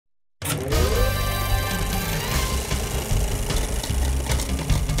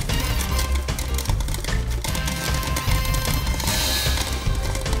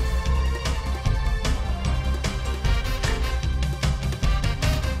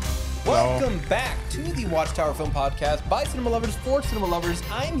Welcome back to the WatchTower Film Podcast by cinema lovers for cinema lovers.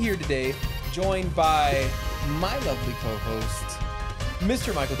 I'm here today, joined by my lovely co-host,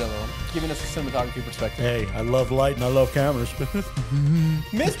 Mr. Michael Dello, giving us a cinematography perspective. Hey, I love light and I love cameras.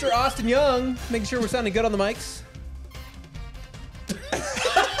 Mr. Austin Young, making sure we're sounding good on the mics.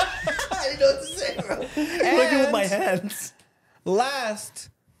 I didn't know what to say, bro. Looking with my hands. Last,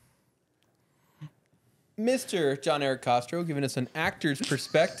 Mr. John Eric Castro, giving us an actor's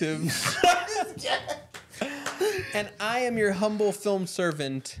perspective. And I am your humble film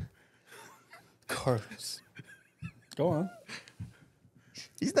servant, Carlos. Go on.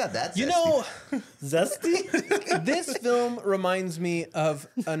 He's not that zesty. You know, Zesty? this film reminds me of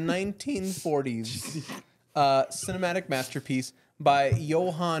a 1940s cinematic masterpiece by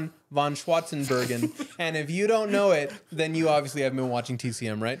Johann von Schwarzenbergen. And if you don't know it, then you obviously haven't been watching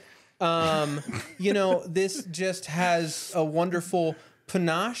TCM, right? You know, this just has a wonderful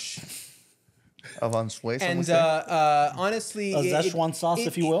panache. Of on sway, And honestly, A Szechuan sauce,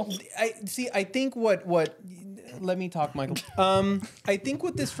 if you will. I think what let me talk, Michael. I think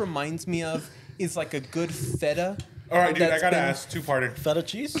what this reminds me of is like a good feta. All right, dude, I that's gotta been- ask, two-parter. Feta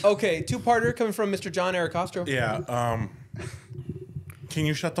cheese? Okay, two-parter coming from Mr. John Eric Castro. Yeah, can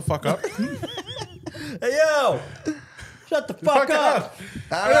you shut the fuck up? Hey, yo! Shut the fuck up!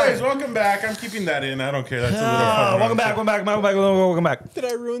 Anyways, welcome back. I'm keeping that in. I don't care. That's a little fun. Welcome back. Did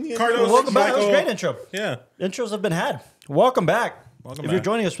I ruin the Carlos, Welcome back. That was a Michael. great intro. Yeah. Intros have been had. Welcome back. Welcome If you're back.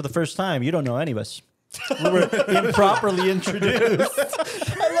 joining us for the first time, you don't know any of us. We were improperly introduced.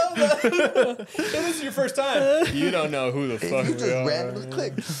 I love that. If this is your first time, you don't know who the fuck You we just are. randomly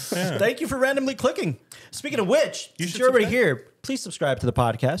clicked. Thank you for randomly clicking. Speaking of which, You since should you're already subscribe. here, please subscribe to the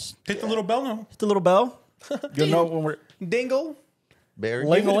podcast. Hit the little bell now. Hit the little bell. You'll know when we're Dingle. Barry.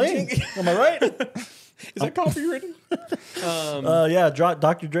 ling-a-ling. Am I right? Is that copywritten? Yeah,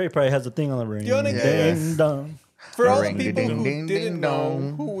 Dr. Dre probably has a thing on the ring. wanna get- Ding dong. For all the Ring, people ding, who ding, didn't ding, know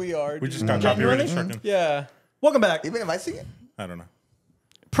dong. who we are. We just got copyrighted stricken. Yeah. Welcome back. Even if I sing it. I don't know.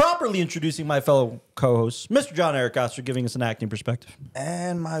 Properly introducing my fellow co-host, Mr. John Eric Castro, giving us an acting perspective.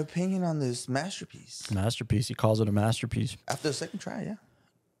 And my opinion on this masterpiece. Masterpiece. He calls it a masterpiece. After the second try, yeah.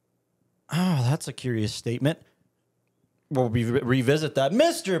 Oh, that's a curious statement. We'll revisit that.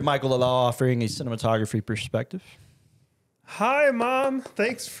 Mr. Michael Lala offering a cinematography perspective. Hi, Mom.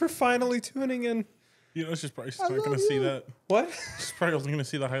 Thanks for finally tuning in. You know, she's probably not going to see that. What? She's probably only going to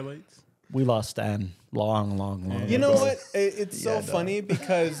see the highlights. We lost Stan long You ago. know what? It's so Yeah, no. funny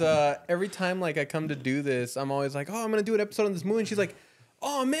because every time like I come to do this, I'm always like, oh, I'm going to do an episode on this movie. And she's like,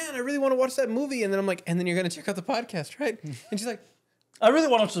 oh, man, I really want to watch that movie. And then I'm like, and then you're going to check out the podcast, right? And she's like, I really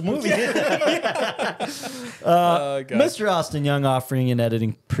want to watch the movie. God. Mr. Austin Young offering an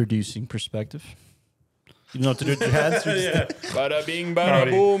editing, producing perspective. You know what to do with your hands? You're just- Bada bing, bada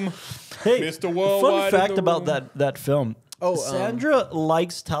Howdy. boom. Hey, Mr. fun Worldwide fact in the about room. that film. Oh, Sandra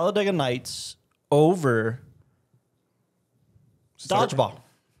likes Talladega Nights over Dodgeball.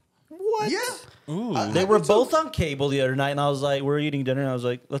 What? Yeah. Ooh. They were both on cable the other night, and I was like, we're eating dinner, and I was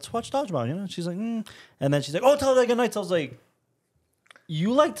like, let's watch Dodgeball, you know? She's like, And then she's like, oh, Talladega Nights. I was like,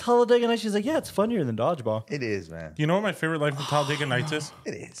 you like Talladega Nights? She's like, yeah, it's funnier than Dodgeball. It is, man. You know what my favorite line from Talladega Nights is?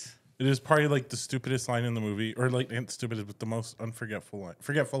 It is. It is probably like the stupidest line in the movie, or like not stupidest, but the most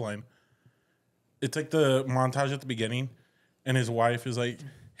forgetful line. It's like the montage at the beginning, and his wife is like,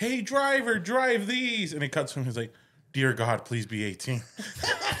 "Hey driver, drive these," and it cuts from him. He's like, "Dear God, please be 18."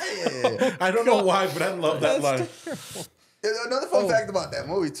 I don't know why, but I love that line. Another fun fact about that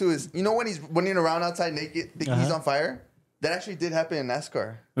movie, too, is you know when he's running around outside naked, thinking he's on fire? That actually did happen in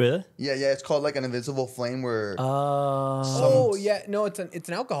NASCAR. Really? Yeah, it's called like an invisible flame where... Oh yeah, no, it's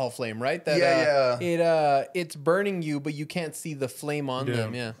an alcohol flame, right? That, it's burning you, but you can't see the flame on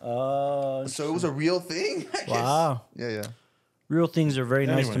them. Yeah. so it was a real thing, I guess. Wow. Yeah. Real things are very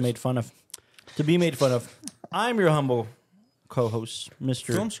nice to Anyways. made fun of. To be made fun of. I'm your humble co-host,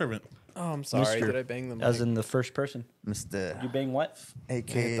 Mr. Film servant. Oh, I'm sorry. Mr. Did I bang the mic? As in the first person. You Mr. bang what? I hit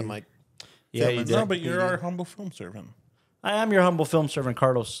A.K.A. the mic. Yeah, you did. No, but you're our humble film servant. I am your humble film servant,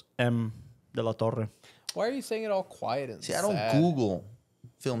 Carlos M. de la Torre. Why are you saying it all quiet and See, I don't sad? Google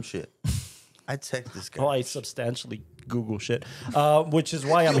film shit. I text this guy. Oh, I substantially Google shit, which is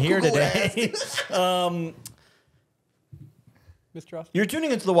why I'm You here Google today. Mr. Austin? You're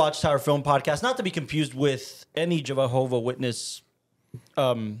tuning into the WatchTower Film Podcast, not to be confused with any Jehovah's Witness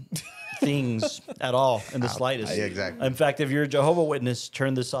things at all in the slightest. yeah, exactly. In fact, if you're a Jehovah's Witness,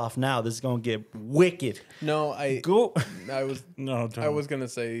 turn this off now. This is going to get wicked. No, I Go. was No, don't. I was gonna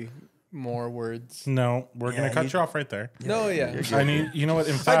say more words. No, we're gonna cut you- you off right there. No, yeah. I need. You know what?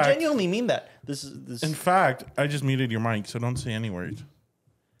 In I fact, genuinely mean that. This is this. in fact, I just muted your mic, so don't say any words.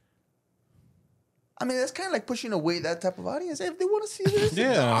 I mean, that's kind of like pushing away that type of audience. If they want to see this,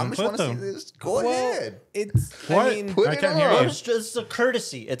 Yeah, the Amish let want to see them. this, go ahead. It's. What? I mean, Put I it can't on. hear Well, you. it's just a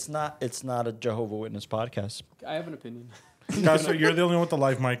courtesy. It's not a Jehovah Witness podcast. I have an opinion. So you're the only one with the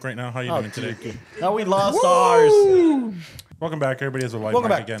live mic right now. How you doing today? Now we lost ours. Welcome back. Everybody has a live Welcome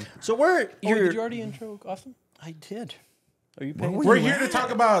mic back again. So we're Oh, here. did you already intro Austin? I did. Are you paying? We're here to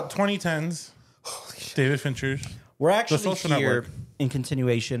talk about 2010s. David Fincher's. We're actually Social here Network. in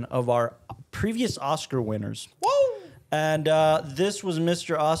continuation of our previous Oscar winners. Whoa! And this was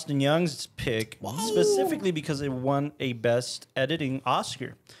Mr. Austin Young's pick, specifically because it won a Best Editing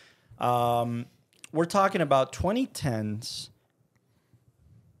Oscar. We're talking about 2010's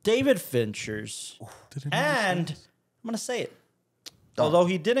David Fincher's, and I'm going to say it. Although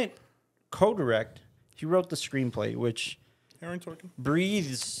he didn't co-direct, he wrote the screenplay, which Aaron Sorkin.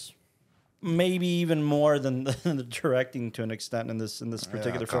 breathes maybe even more than the directing to an extent in this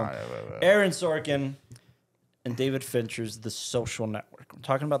particular film. Aaron Sorkin and David Fincher's The Social Network. We're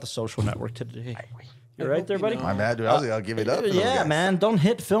talking about The Social Network today. You're right there, buddy? My bad, dude. I was like, I'll give it up. for those Yeah, guys. man. Don't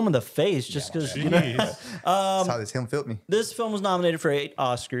hit film in the face just because, you know. Jeez. That's how this film felt me. This film was nominated for 8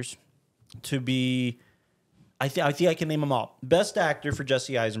 Oscars to be, I think I can name them all. Best Actor for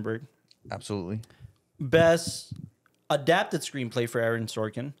Jesse Eisenberg. Absolutely. Best Adapted Screenplay for Aaron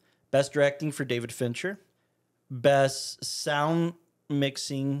Sorkin. Best Directing for David Fincher. Best Sound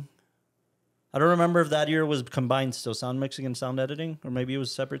Mixing. I don't remember if that year was combined still, sound mixing and sound editing, or maybe it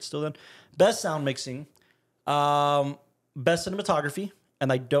was separate still then. Best Sound Mixing. Best Cinematography.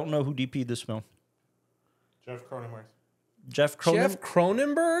 And I don't know who DP'd this film. Jeff Cronenworth. Jeff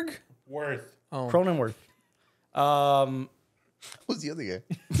Cronenberg? Worth. Cronenworth. Who's the other guy?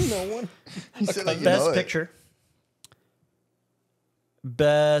 No one. He said, like, you Best know it. Picture.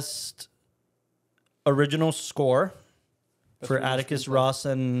 Best Original Score for Atticus Ross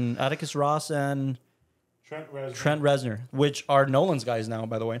and Trent Reznor. Trent Reznor, which are Nolan's guys now,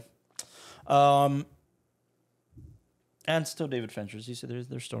 by the way. And still David Fincher's. He said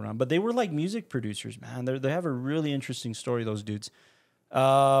they're still around, but they were like music producers, man. They have a really interesting story. Those dudes.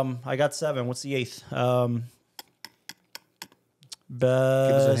 I got 7. What's the 8th?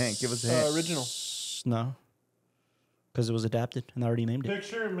 Best. Give us a hint. Original. No, because it was adapted, and I already named it.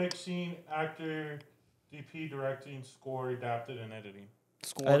 Picture, mixing, actor, DP, directing, score, adapted, and editing.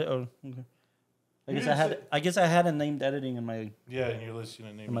 Okay. I guess I hadn't named editing in my Yeah, in your list, you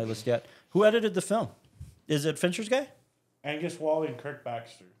didn't name it. list yet. Who edited the film? Is it Fincher's guy? Angus Wally and Kirk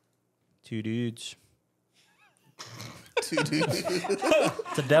Baxter. 2 dudes. Dude.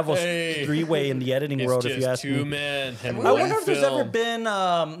 It's a devil's Hey. 3-way in the editing world, if you ask me. men. I wonder if there's ever been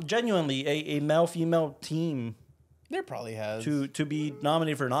genuinely a male-female team There probably has. to be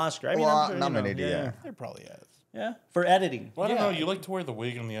nominated for an Oscar. I mean, Well, I'm sure, nominated, yeah. There probably has. Yeah, for editing. Well, I don't Yeah. know. You like to wear the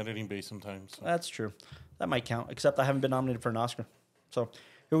wig on the editing bay sometimes. So. That's true. That might count, except I haven't been nominated for an Oscar. So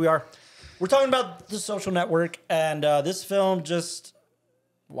here we are. We're talking about The Social Network, and this film just,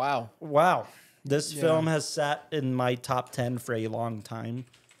 Wow. wow. This film has sat in my top 10 for a long time.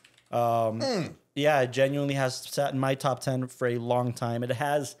 Yeah, it genuinely has sat in my top 10 for a long time. It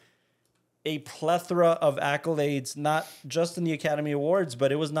has a plethora of accolades, not just in the Academy Awards,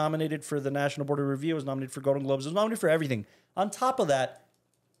 but it was nominated for the National Board of Review. It was nominated for Golden Globes. It was nominated for everything. On top of that,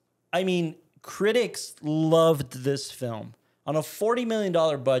 I mean, critics loved this film. On a $40 million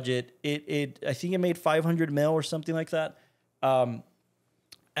budget, I think it made $500 million or something like that.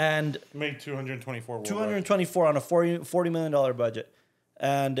 And Made 224 worldwide. 224 on a $40 million budget.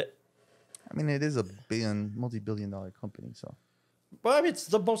 And I mean, it is a multi-billion-dollar company, so. well, I mean, it's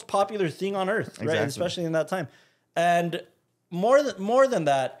the most popular thing on earth, right? Exactly. Especially in that time. And more than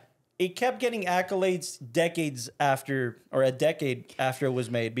that, it kept getting accolades a decade after it was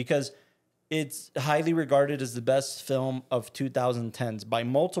made, because it's highly regarded as the best film of 2010s by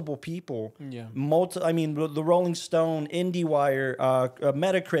multiple people. Yeah. I mean, the Rolling Stone, IndieWire,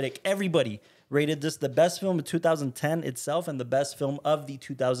 Metacritic, everybody rated this the best film of 2010 itself and the best film of the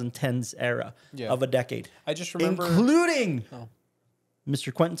 2010s era of a decade. I just remember. Including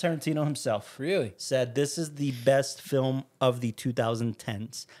Mr. Quentin Tarantino himself. Really? Said this is the best film of the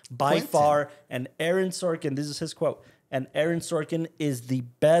 2010s by Quentin. far. And Aaron Sorkin, this is his quote, and Aaron Sorkin is the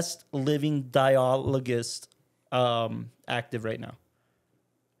best living dialogist active right now.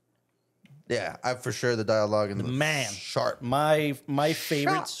 Yeah, for sure the dialogue and the Man, sharp. My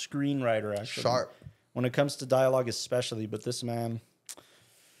favorite screenwriter, actually. Sharp. When it comes to dialogue especially, but this man...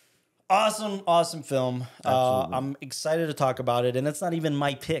 Awesome film. I'm excited to talk about it, and it's not even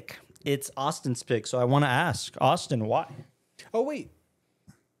my pick. It's Austin's pick, so I want to ask, Austin, why? Oh, wait.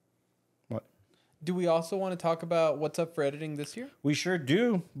 What? Do we also want to talk about what's up for editing this year? We sure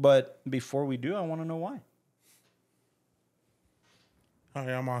do, but before we do, I want to know why.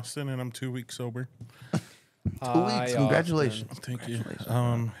 Hi, I'm Austin, and I'm 2 weeks sober. 2 weeks. Congratulations. Thank you.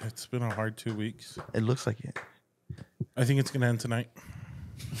 It's been a hard 2 weeks. It looks like it. I think it's gonna end tonight.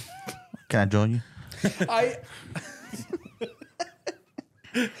 Can I join you? I.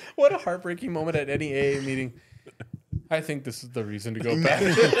 What a heartbreaking moment at any AA meeting. I think this is the reason to go back.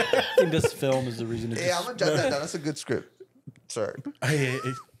 I think this film is the reason. Hey, I'm gonna jot that down. That's a good script. Sorry, Hey,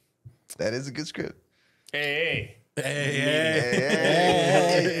 that is a good script. Hey. Hey,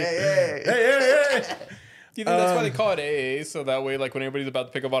 hey. Do you think that's why they call it AA? So that way, like when everybody's about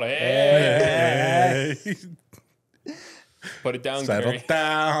to pick up on a hey, put it down, settle Gary.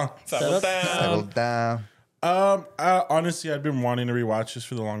 down. Settle down. Settle down. Honestly, I've been wanting to rewatch this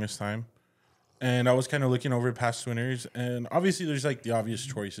for the longest time. And I was kind of looking over past winners, and obviously there's like the obvious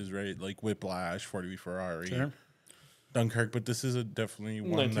choices, right? Like Whiplash, 40 v Ferrari, Sure. Dunkirk, but this is definitely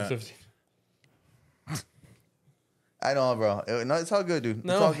one that 1950. I know, bro. No, it's all good, dude.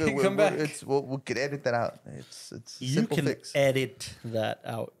 No, it's all good. come back. We could edit that out. It's a You simple can fix. edit that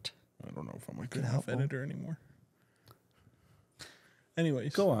out. I don't know if I'm a good enough editor anymore.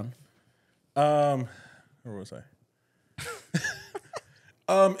 Anyways, Go on. where was I?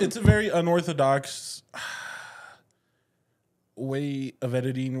 It's a very unorthodox way of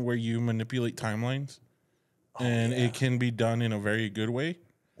editing where you manipulate timelines, and it can be done in a very good way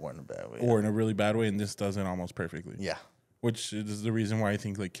Or in a bad way. or in a really bad way, and this does it almost perfectly. Yeah. Which is the reason why I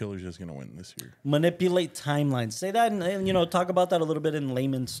think like Killer's is gonna win this year. Manipulate timelines. Say that and talk about that a little bit in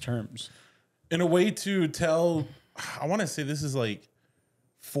layman's terms. In a way to tell, I want to say this is like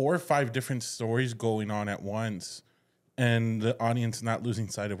 4 or 5 different stories going on at once, and the audience not losing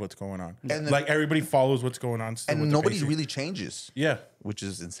sight of what's going on. And like everybody follows what's going on, still And with the nobody pacing. really changes. Yeah. Which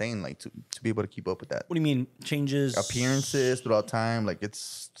is insane, like to be able to keep up with that. What do you mean changes? Appearances throughout time, like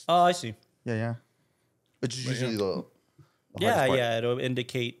it's Oh, I see. yeah. Which is usually the Yeah, hardest part. yeah. It'll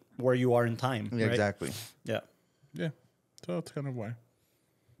indicate where you are in time. Yeah, right? exactly. Yeah. Yeah. So that's kind of why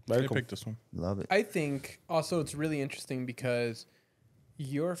Very I cool. picked this one. Love it. I think also it's really interesting because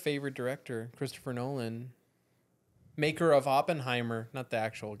your favorite director, Christopher Nolan, maker of Oppenheimer, not the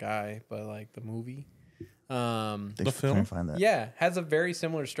actual guy, but like the movie. Thanks The for film? clarifying that. Yeah, has a very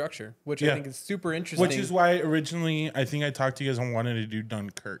similar structure, which I Yeah. think is super interesting. Which is why originally I think I talked to you guys on wanting to do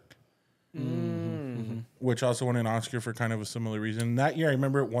Dunkirk. Which also won an Oscar for kind of a similar reason. That year I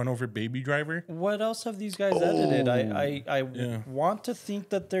remember it won over Baby Driver. What else have these guys edited? I Yeah. want to think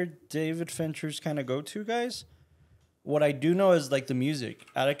that they're David Fincher's kind of go-to guys. What I do know is like the music.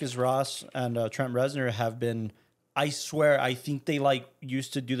 Atticus Ross and Trent Reznor have been. I swear, I think they like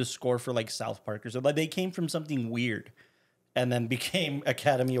used to do the score for like South Park or so. Like they came from something weird, and then became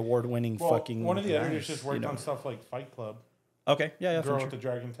Academy Award-winning fucking. one of the editors guys, just worked on stuff like Fight Club. Okay, yeah, Girl Fincher. with the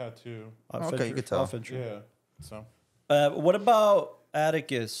Dragon Tattoo. Okay, you could tell. Fincher. Yeah. So What about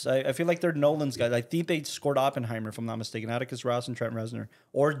Atticus? I feel like they're Nolan's guys. I think they scored Oppenheimer, if I'm not mistaken. Atticus Ross and Trent Reznor,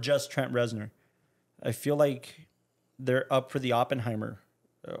 or just Trent Reznor. I feel like they're up for the Oppenheimer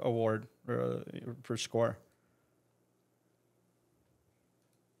award for score.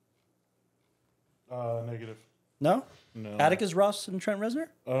 negative. No, No. Atticus Ross and Trent Reznor.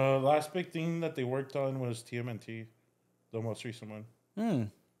 Last big thing that they worked on was TMNT, the most recent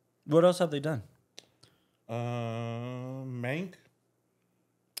one. What else have they done? Mank.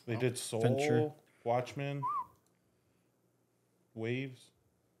 They did Soul, Fincher. Watchmen, Waves.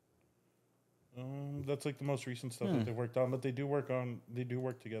 That's like the most recent stuff that they worked on, but they do work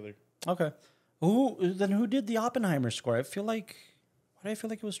together. Okay, who did the Oppenheimer score? Why do I feel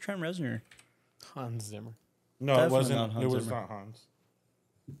like it was Trent Reznor? Hans Zimmer. No, Definitely it wasn't. not Hans It was Zimmer. not Hans.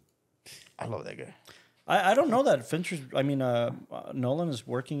 I love that guy. I don't know that Fincher's. Nolan is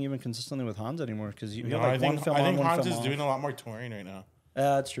working even consistently with Hans anymore because he had No, like I think one film on, one Hans film is off. doing a lot more touring right now.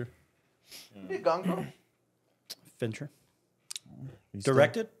 That's true. Hey, Gone Girl. Fincher He still-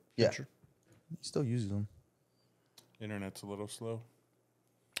 directed. Yeah. Fincher. He still uses them. Internet's a little slow.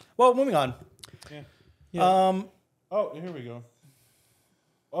 Well, moving on. Yeah. Oh, here we go.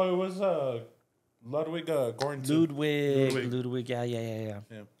 Oh, it was Ludwig Göransson. Ludwig. Yeah. Yeah,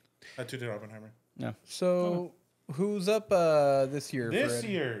 I too did Oppenheimer. So who's up this year? This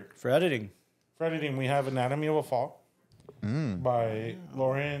year, For editing. for editing, we have Anatomy of a Fall by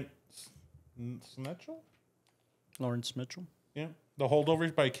Lawrence Snetchell. Lawrence Mitchell. Yeah. The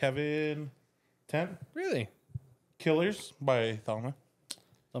Holdovers by Kevin Tent. Really? Killers by Thelma.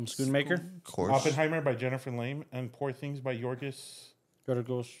 Schoonmaker. Of course. Oppenheimer by Jennifer Lame. And Poor Things by Yorgos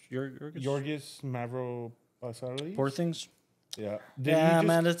Yorgos. Mavro Basali. Poor Things. Yeah.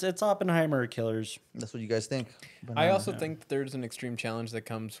 Man, it's Oppenheimer killers. That's what you guys think. But I no. also think that there's an extreme challenge that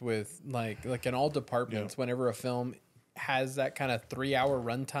comes with like in all departments. Whenever a film has that kind of 3-hour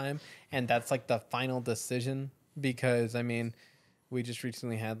runtime, and that's like the final decision, because I mean, we just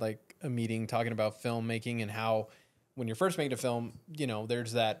recently had like a meeting talking about filmmaking and how when you're first making a film, you know,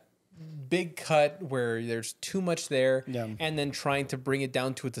 there's that big cut where there's too much there, and then trying to bring it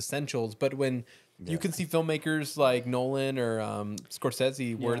down to its essentials. But when you can see filmmakers like Nolan or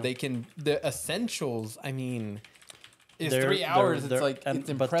Scorsese where they can, the essentials, I mean, is 3 hours. It's like, it's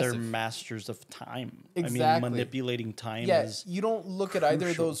impressive. But they're masters of time. Exactly. I mean, manipulating time is you don't look at either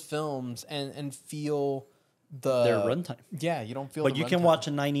of those films and feel their runtime. Yeah, you don't feel. But you can watch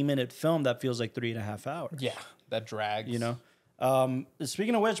a 90-minute film that feels like 3.5 hours. Yeah, that drags. You know.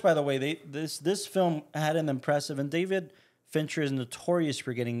 Speaking of which, by the way, this film had an impressive, and David Fincher is notorious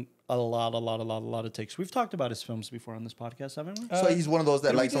for getting a lot of takes. We've talked about his films before on this podcast, haven't we? So he's one of those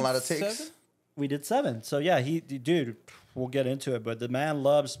that likes a lot of takes. 7? We did 7. So yeah, dude, we'll get into it, but the man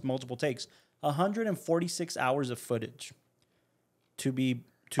loves multiple takes. 146 hours of footage to be.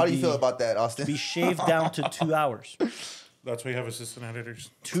 How do you feel about that, Austin? To be shaved down to 2 hours. That's why you have assistant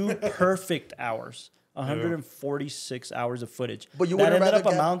editors. 2 perfect hours. 146 hours of footage. But you that wouldn't ended up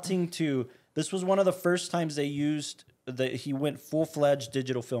rather amounting to. This was one of the first times they used he went full-fledged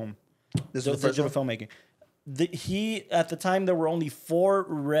digital film. This was the first digital filmmaking. He at the time there were only 4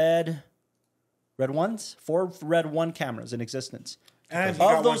 red 1 cameras in existence. And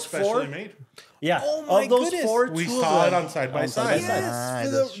of those 4, made. Yeah. Oh my of those goodness. 4, We 2 saw of it them on side by side. Yes,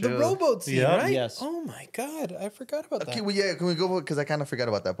 for that's the true. rowboat scene, Yeah. right? Yes. Oh my god, I forgot about that. Okay, well, yeah, can we go? Because I kind of forgot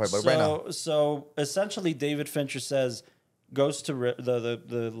about that part. But right now, So essentially, David Fincher goes to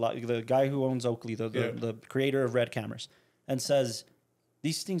the guy who owns Oakley, the creator of Red Cameras, and says,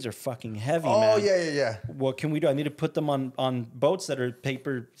 "These things are fucking heavy, man. oh yeah. What can we do? I need to put them on boats that are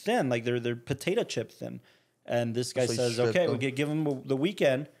paper thin, like they're potato chip thin." And this guy So he says, stripped "Okay, them. we give him the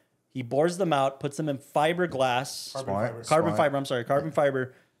weekend." He bores them out, puts them in fiberglass, carbon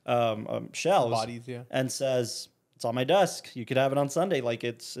fiber shells, Bodies, yeah. and says, "It's on my desk. You could have it on Sunday. Like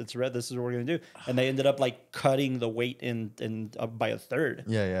it's red. This is what we're gonna do." And they ended up like cutting the weight in by a third.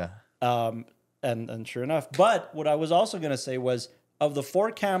 Yeah. And sure enough. But what I was also gonna say was, of the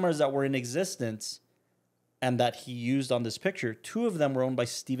 4 cameras that were in existence and that he used on this picture, 2 of them were owned by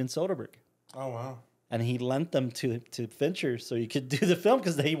Steven Soderbergh. Oh, wow. And he lent them to Fincher so he could do the film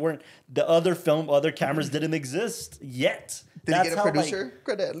because they weren't other cameras didn't exist yet. Did he get a producer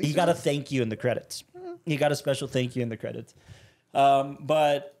credit at least? He got a thank you in the credits. He got a special thank you in the credits.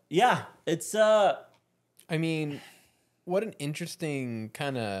 But yeah, it's I mean, what an interesting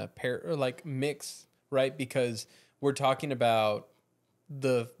kind of mix, right? Because we're talking about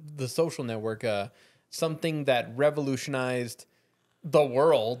the Social Network, something that revolutionized the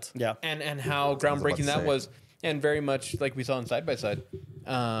world, and how groundbreaking that was, and very much like we saw in Side by Side,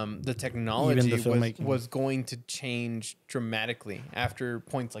 the technology was going to change dramatically after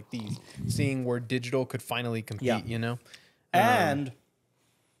points like these, seeing where digital could finally compete, you know? And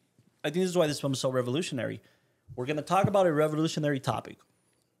I think this is why this film is so revolutionary. We're going to talk about a revolutionary topic,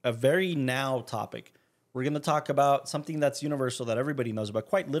 a very now topic. We're going to talk about something that's universal that everybody knows about,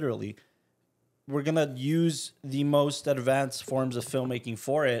 quite literally. We're going to use the most advanced forms of filmmaking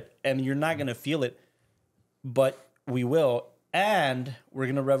for it, and you're not going to feel it, but we will. And we're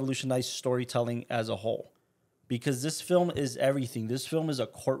going to revolutionize storytelling as a whole, because this film is everything. This film is a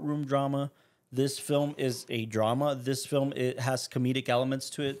courtroom drama. This film is a drama. This film, it has comedic elements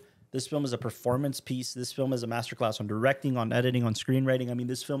to it. This film is a performance piece. This film is a masterclass on directing, on editing, on screenwriting. I mean,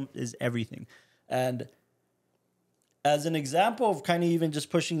 this film is everything. And as an example of kind of even just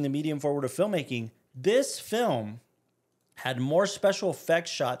pushing the medium forward of filmmaking, this film had more special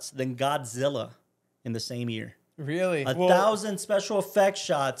effects shots than Godzilla in the same year. Really? 1,000 special effects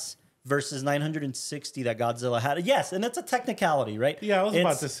shots versus 960 that Godzilla had. Yes, and that's a technicality, right? Yeah, I was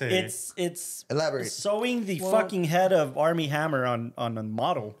about to say. It's Elaborate. sewing the fucking head of Armie Hammer on a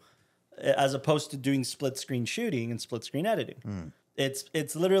model, as opposed to doing split screen shooting and split screen editing.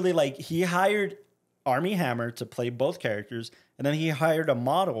 It's literally like he hired Armie Hammer to play both characters, and then he hired a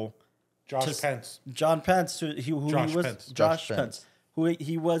model, Josh Pence, who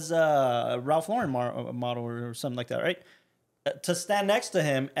he was a Ralph Lauren model or something like that, right? To stand next to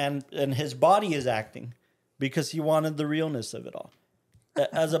him, and his body is acting because he wanted the realness of it all,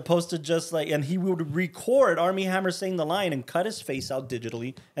 as opposed to just like, and he would record Armie Hammer saying the line and cut his face out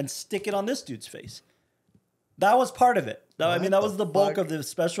digitally and stick it on this dude's face. That was part of it. No, I mean that was the bulk fuck? of the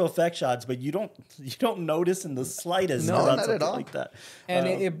special effect shots, but you don't notice in the slightest No, about not at something all. like that. And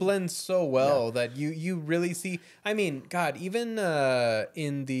it blends so well that you really see. I mean, God, even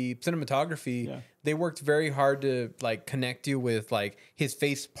in the cinematography, they worked very hard to like connect you with like his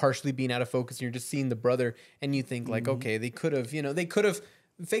face partially being out of focus, and you're just seeing the brother, and you think like, okay, they could have, they could have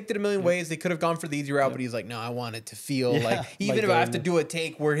faked it a million ways. They could have gone for the easier route, but he's like, no, I want it to feel like even like if I have to do a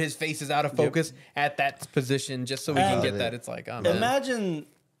take where his face is out of focus at that position, just so we can get that. It's like, oh man. Imagine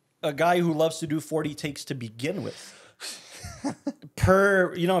a guy who loves to do 40 takes to begin with.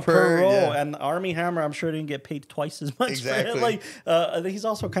 per role, and Army Hammer, I'm sure didn't get paid twice as much. Exactly. For it. Like, I think he's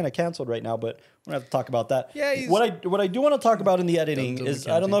also kind of canceled right now, but we're gonna have to talk about that. Yeah, what I do want to talk about in the editing Double is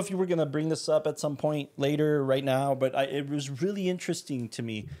I don't know if you were gonna bring this up at some point later, right now, but it was really interesting to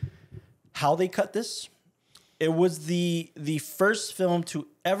me how they cut this. It was the first film to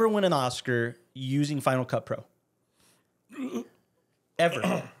ever win an Oscar using Final Cut Pro.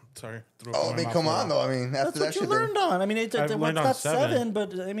 Ever. Sorry. Oh, I mean, come on, though. I mean, after That's that what you shit, learned on. I mean, it's I've learned on not 7. 7,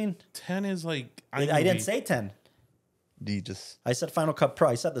 but I mean, 10 is like I didn't say 10. do you just... I said Final Cut Pro.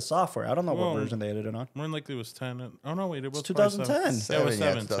 I said the software. I don't know Well, what version they edited on. More than likely it was 10. Oh, no, wait. It was 2010. probably 7. Yeah, it was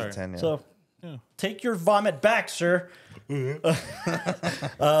 7. 2010, yeah. So Yeah. take your vomit back, sir. Can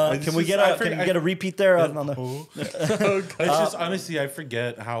we get a repeat there on the? It's just honestly, I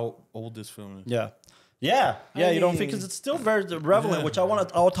forget how old this film is. Yeah. You don't think because it's still very relevant, which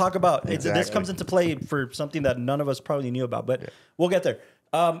I'll talk about. This Exactly. comes into play for something that none of us probably knew about, but we'll get there.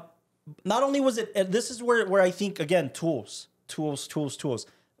 Not only was it, and this is where I think again, tools.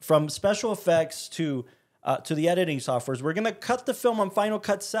 From special effects to the editing softwares, we're gonna cut the film on Final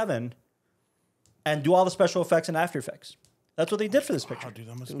Cut 7 and do all the special effects in After Effects. That's what they did for this picture. Oh, dude,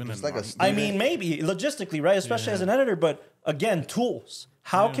 that must have been it's like a annoying. I mean, maybe logistically, right? Especially as an editor, but again, tools.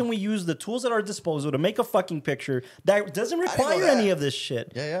 How can we use the tools at our disposal to make a fucking picture that doesn't require that. any of this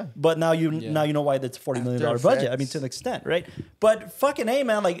shit? Yeah. But now you know why that's $40 million After budget. I mean, Effects. to an extent, right? But fucking A,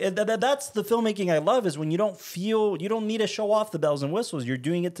 man, like that's the filmmaking I love is when you don't need to show off the bells and whistles. You're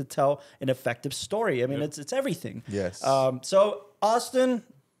doing it to tell an effective story. I mean, it's everything. Yes. So Austin,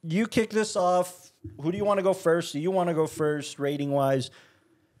 you kick this off. Who do you want to go first? Do you want to go first, rating wise?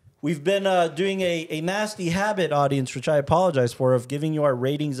 We've been doing a nasty habit, audience, which I apologize for, of giving you our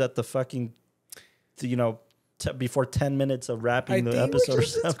ratings at the fucking, before 10 minutes of wrapping the episode. Or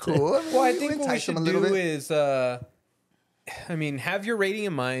It's something. cool. I mean, Well, I think what we entice them should a little do bit. is, have your rating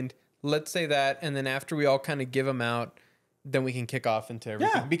in mind. Let's say that, and then after we all kind of give them out, then we can kick off into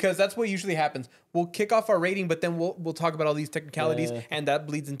everything. Yeah. Because that's what usually happens. We'll kick off our rating, but then we'll talk about all these technicalities, and that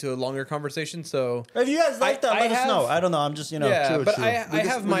bleeds into a longer conversation. So If you guys like that, let us know. I don't know. I'm just, yeah, true, but true. I We have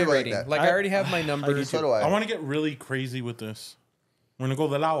just my really like rating. that. Like I already have my numbers. So do I. I want to get really crazy with this. We're going to go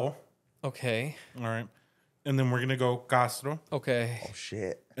de lao. Okay. All right. And then we're going to go Castro. Okay. Oh,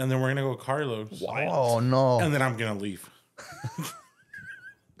 shit. And then we're going to go Carlos. Oh, no. And then I'm going to leave.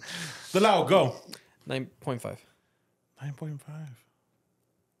 De lao, go. 9.5. 9.5.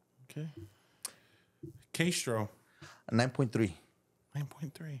 Okay. Castro. 9.3.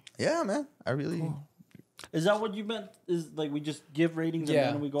 9.3. Yeah, man. I really... Is that what you meant? Is like we just give ratings Yeah.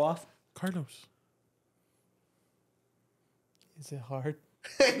 and then we go off? Carlos. Is it hard?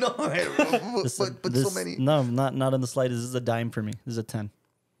 I know, but so many... No, not in the slightest. This is a dime for me. This is a 10.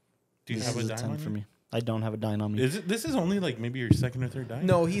 Do you This have a is a dime 10 on for you? me. I don't have a dime on me. This is only like maybe your second or third dime?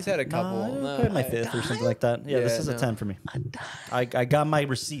 No, he's had a couple. Nah, put it in my fifth or something like that. Yeah, this Yeah, is a no. 10 for me. I got my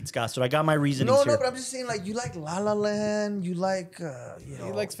receipts, guys. So I got my reasonings No, here. but I'm just saying, like, you like La La Land, you like, He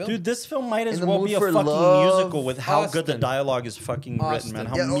likes film. Dude, this film might as In the well Mood be a for fucking Love, musical with how good the Austin. dialogue is fucking written, Austin. man.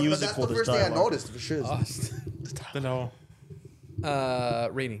 How yeah, that's musical the this first thing I dialogue. noticed, for sure. De lao.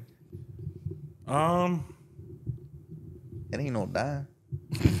 Rating. It ain't no dime.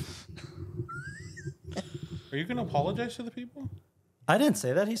 Are you going to apologize to the people? I didn't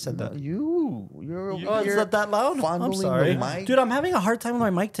say that. He said that. You're over Oh, is here that loud? I'm fondling sorry. the mic. Dude, I'm having a hard time with my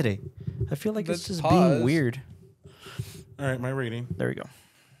mic today. I feel like it's Let's just being pause. weird. All right, my rating. There we go.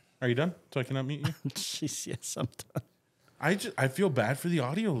 Are you done? So I can unmute you? Jeez, yes, I'm done. I feel bad for the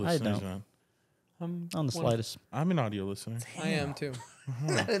audio listeners, don't. man. On the slightest. I'm an audio listener. I am too.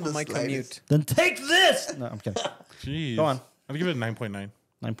 Not in the On my slightest. commute. Then take this! No, I'm kidding. Jeez. Go on. I'll give it a 9.9.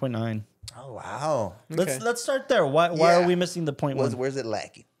 9.9. Oh, wow. Okay. Let's start there. Why Yeah. are we missing the point one? Where's it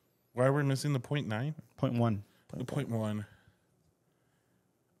lacking? Why are we missing the 0.9? Point one. The 0.1.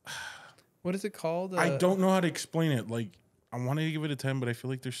 What is it called? I don't know how to explain it. Like, I wanted to give it a 10, but I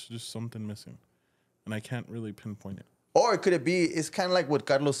feel like there's just something missing. And I can't really pinpoint it. Or could it be, it's kind of like what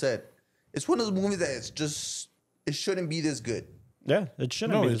Carlos said. It's one of those movies that it's just, it shouldn't be this good. Yeah, it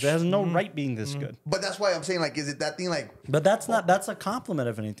shouldn't No, be. It has no right being this good. But that's why I'm saying, like, is it that thing, like... But that's a compliment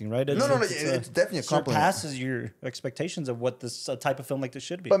of anything, right? No, it's definitely a compliment. Surpasses your expectations of what this type of film like this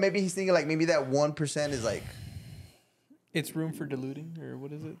should be. But maybe he's thinking, like, maybe that 1% is, like... It's room for diluting, or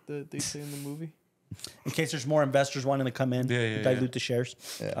what is it that they say in the movie? In case there's more investors wanting to come in, dilute the shares.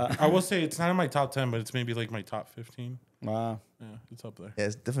 Yeah. I will say it's not in my top 10, but it's maybe like my top 15. Wow. Yeah, it's up there. Yeah,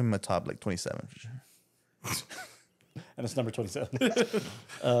 it's definitely my top, like, 27 for sure. And it's number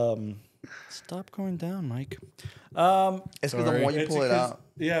 27. Stop going down, Mike. It's because the more you pull it out...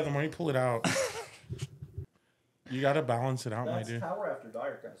 Yeah, the more you pull it out. You got to balance it out, my dude. Power After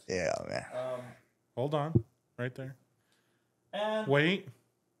Dark, guys. Yeah, man. Hold on. Right there. And Wait.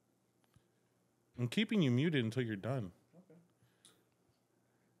 I'm keeping you muted until you're done.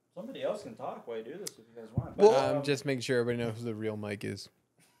 somebody else can talk while you do this if you guys want. Well, just making sure everybody knows who the real Mike is.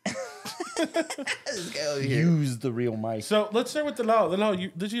 This guy over here. use the real mic. So let's start with the law. The law.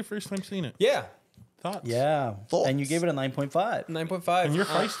 This is your first time seeing it. Yeah, Thoughts? Yeah. Thoughts? And you gave it a 9.5. 9.5. And you're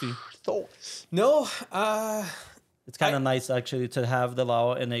feisty. Thoughts. No, It's kind of nice actually to have the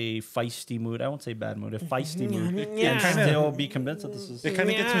law in a feisty mood. I won't say bad mood, a feisty mood. Yeah. And still be convinced that this is. It kind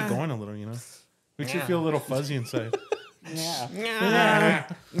of gets me Yeah. going a little, you know. Makes you feel a little fuzzy inside. yeah.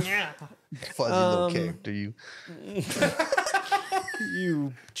 Fuzzy little character, you.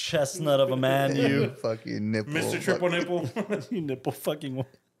 You chestnut of a man, you. Fucking nipple. Mr. Triple Nipple. You nipple fucking one.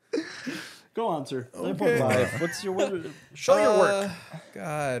 Go on, sir. Okay. 9.5. What's your word? Show your work.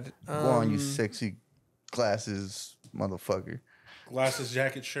 God. Go on, you sexy glasses, motherfucker. Glasses,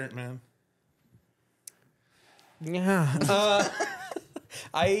 jacket, shirt, man. Yeah.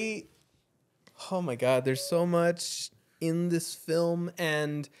 Oh my God, there's so much in this film,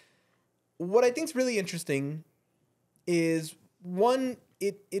 and what I think is really interesting is one,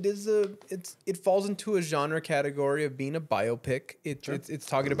 it falls into a genre category of being a biopic. It's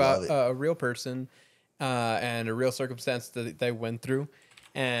talking about a real person and a real circumstance that they went through,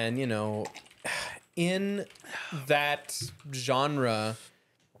 and you know, in that genre,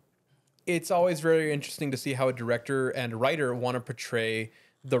 it's always very interesting to see how a director and a writer want to portray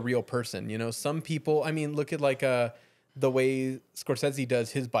the real person. You know, some people, I mean, look at like the way Scorsese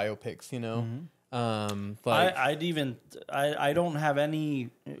does his biopics, you know. Like, I don't have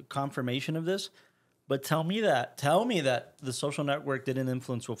any confirmation of this, but tell me that The Social Network didn't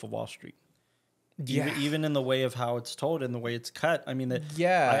influence Wolf of Wall Street. Even in the way of how it's told and the way it's cut. I mean,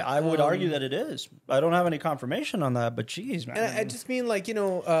 I would argue that it is. I don't have any confirmation on that, but geez, man. and I just mean, like, you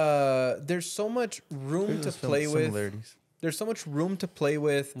know, there's so much room to play with. There's so much room to play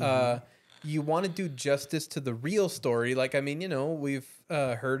with. You want to do justice to the real story. Like, I mean, you know, we've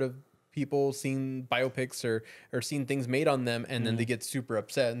heard of people seeing biopics or seen things made on them, and then they get super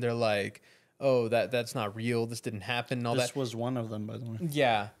upset and they're like, "Oh, that's not real. This didn't happen." And all This that was one of them, by the way.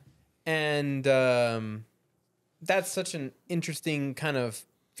 Yeah, and that's such an interesting kind of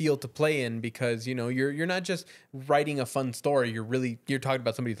field to play in, because you know you're not just writing a fun story, you're talking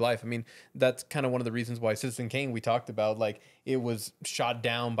about somebody's life. I mean, that's kind of one of the reasons why Citizen Kane, we talked about, like, it was shot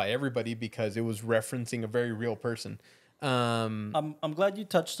down by everybody because it was referencing a very real person. I'm glad you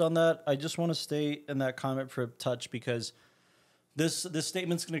touched on that. I just want to stay in that comment for a touch, because this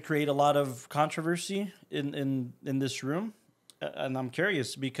statement's going to create a lot of controversy in this room. And I'm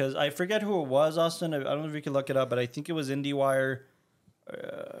curious because I forget who it was, Austin. I don't know if you can look it up, but I think it was IndieWire.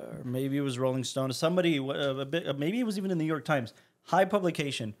 Maybe it was Rolling Stone. Somebody, maybe it was even in the New York Times. High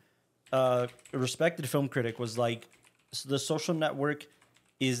publication. A respected film critic was like, The Social Network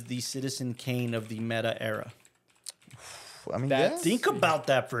is the Citizen Kane of the meta era. I mean, Think about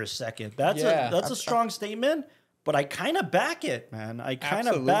that for a second. That's a strong statement, but I kind of back it, man. I kind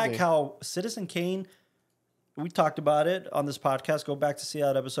of back how Citizen Kane. We talked about it on this podcast. Go back to see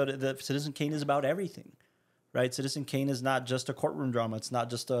that episode. That Citizen Kane is about everything, right? Citizen Kane is not just a courtroom drama. It's not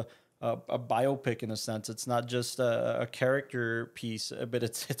just a biopic in a sense. It's not just a character piece, but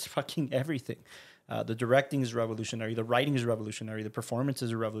it's fucking everything. The directing is revolutionary. The writing is revolutionary. The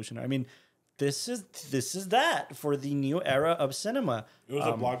performances are revolutionary. I mean, this is that for the new era of cinema. It was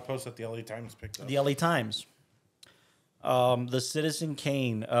a blog post that the LA Times picked up. The LA Times. The Citizen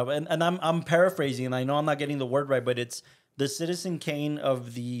Kane, and I'm paraphrasing, and I know I'm not getting the word right, but it's the Citizen Kane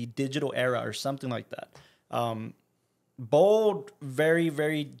of the digital era or something like that. Bold, very,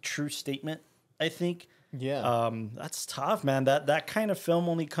 very true statement, I think. Yeah. That's tough, man. That kind of film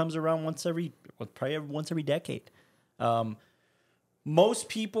only comes around probably once every decade. Most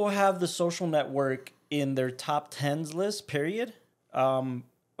people have The Social Network in their top 10s list, period.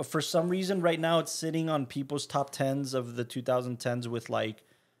 For some reason, right now, it's sitting on people's top 10s of the 2010s with, like,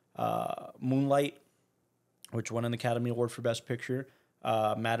 Moonlight which won an Academy Award for Best Picture.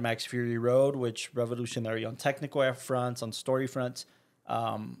 Mad Max Fury Road, which revolutionary on technical fronts, on story fronts.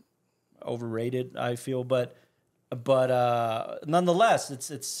 Overrated, I feel, but nonetheless,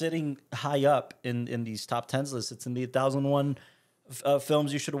 it's sitting high up in these top 10s lists. It's in the 1,001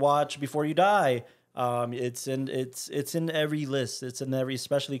 films you should watch before you die. It's in every list. It's in every,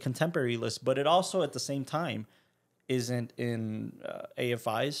 especially contemporary list. But it also, at the same time, isn't in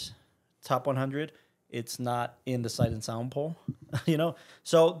AFI's top 100. It's not in the Sight and Sound poll, you know?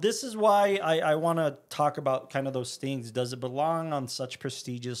 So this is why I want to talk about kind of those things. Does it belong on such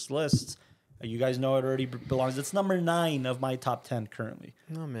prestigious lists? You guys know it already belongs. It's number 9 of my top 10 currently.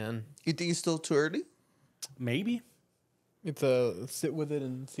 Oh, man. You think it's still too early? Maybe. It's a sit with it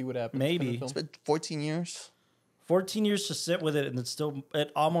and see what happens. Maybe. kind of It's film. been 14 years. 14 years to sit with it, and it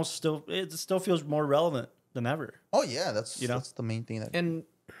still feels more relevant than ever. Oh yeah, that's You know? that's the main thing. That And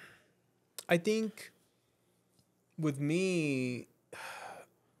I think with me,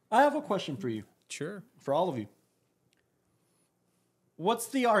 I have a question for you, sure. for all of you. What's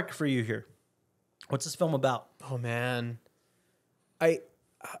the arc for you here? What's this film about? Oh, man.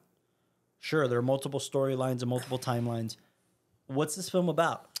 Sure, there are multiple storylines and multiple timelines. What's this film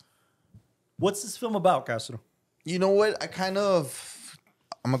about? What's this film about, Castro? You know what? I'm gonna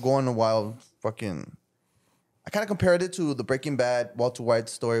go on a wild fucking. I kind of compared it to the Breaking Bad Walter White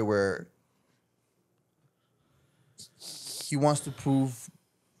story where he wants to prove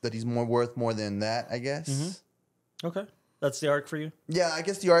that he's worth more than that. I guess. Okay, that's the arc for you. Yeah, I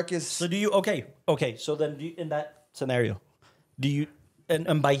guess the arc is. So do you? Okay. So then, in that scenario, do you?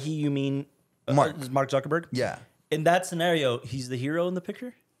 And by he you mean Mark. Mark Zuckerberg? Yeah. In that scenario, he's the hero in the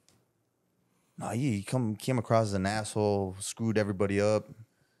picture. No, he came across as an asshole, screwed everybody up,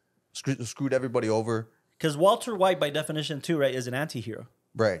 screwed everybody over. Because Walter White, by definition, too, right, is an anti-hero.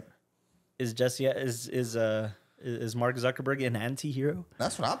 Right. Is Mark Zuckerberg an anti-hero?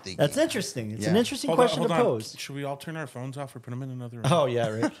 That's what I'm thinking. That's interesting. It's an Yeah. interesting question to pose. Should we all turn our phones off or put them in another room? Oh yeah,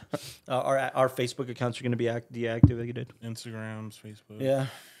 right. Our Facebook accounts are going to be deactivated. Instagrams, Facebook. Yeah.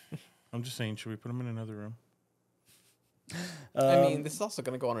 I'm just saying, should we put them in another room? I mean, this is also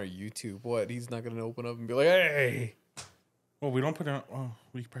going to go on our YouTube. What? He's not going to open up and be like, hey. Well, we don't put it on. Oh,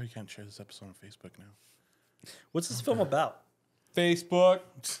 we probably can't share this episode on Facebook now. What's this film about? Facebook.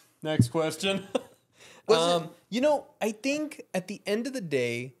 Next question. You know, I think at the end of the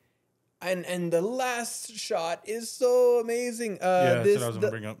day, and the last shot is so amazing. That's what I was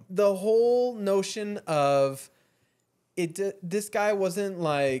gonna bring up. The whole notion of it. This guy wasn't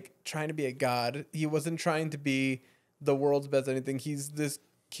like trying to be a god. He wasn't trying to be the world's best anything. He's this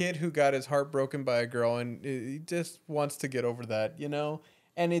kid who got his heart broken by a girl, and he just wants to get over that, you know.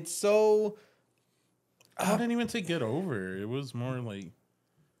 And it's so. I didn't even say get over. It was more like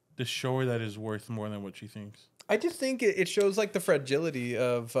to show her that is worth more than what she thinks. I just think it shows like the fragility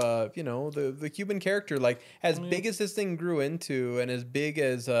of you know, the Cuban character. Like as big as this thing grew into, and as big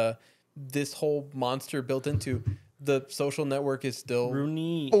as this whole monster built into, the social network is still.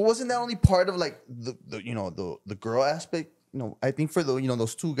 Rooney. But wasn't that only part of like the girl aspect? You know, I think for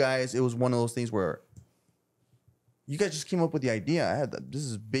those two guys, it was one of those things where you guys just came up with the idea. This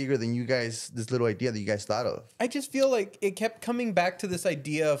is bigger than you guys. This little idea that you guys thought of. I just feel like it kept coming back to this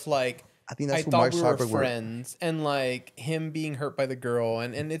idea of like. I think that's I what thought Mark we were Zuckerberg friends, and like him being hurt by the girl,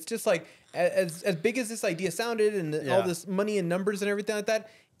 and it's just like as big as this idea sounded, and all this money and numbers and everything like that,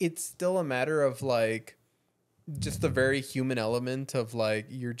 it's still a matter of like just the very human element of like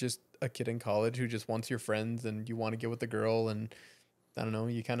you're just a kid in college who just wants your friends, and you want to get with the girl, and I don't know,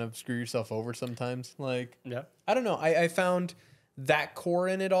 you kind of screw yourself over sometimes. Like, Yeah. I don't know. I found that core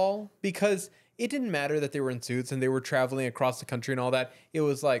in it all because it didn't matter that they were in suits and they were traveling across the country and all that. It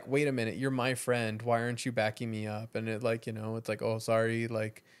was like, wait a minute, you're my friend. Why aren't you backing me up? And it like, you know, it's like, oh, sorry.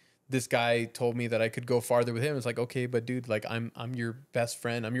 Like this guy told me that I could go farther with him. It's like, okay, but dude, like I'm your best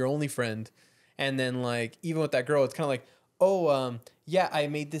friend. I'm your only friend. And then like, even with that girl, it's kind of like, oh, yeah, I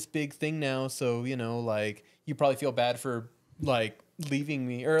made this big thing now. So, you know, like you probably feel bad for like leaving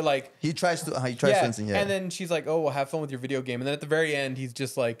me or like He tries to instant, yeah. And then she's like, oh, well, have fun with your video game. And then at the very end, he's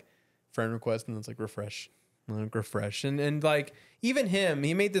just like friend request. And then it's like refresh, And like even him,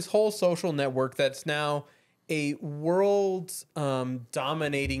 he made this whole social network that's now a world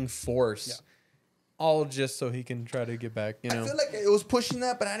dominating force. Yeah. All just so he can try to get back, you know. I feel like it was pushing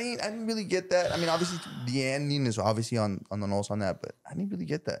that, but I didn't really get that. I mean, obviously the ending is obviously on the nose on that, but I didn't really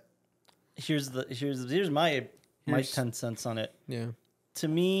get that. Here's my 10 cents on it. Yeah. To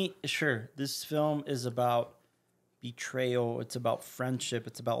me, sure, this film is about betrayal. It's about friendship.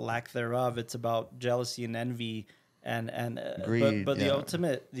 It's about lack thereof. It's about jealousy and envy, and Greed, but yeah.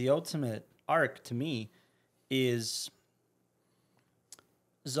 the ultimate arc to me is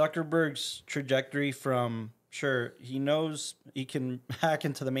Zuckerberg's trajectory from, sure, he knows he can hack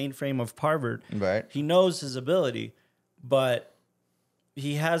into the mainframe of Harvard. Right. He knows his ability, but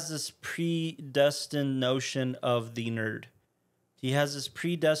he has this predestined notion of the nerd. He has this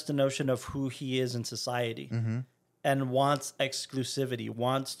predestined notion of who he is in society and wants exclusivity,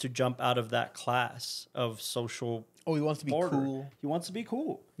 wants to jump out of that class of social. Oh, he wants to be order. cool. He wants to be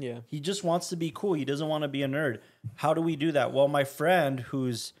cool. Yeah. He just wants to be cool. He doesn't want to be a nerd. How do we do that? Well, my friend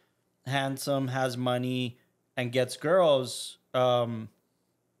who's handsome, has money, and gets girls,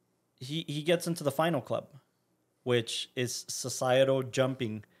 he gets into the final club, which is societal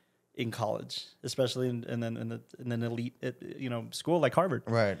jumping in college, especially in an elite school like Harvard.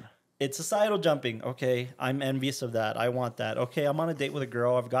 Right. It's societal jumping. Okay, I'm envious of that. I want that. Okay, I'm on a date with a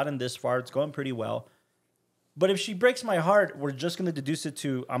girl. I've gotten this far. It's going pretty well. But if she breaks my heart, we're just going to deduce it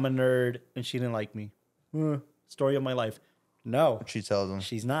to I'm a nerd and she didn't like me. Story of my life. No. She tells him.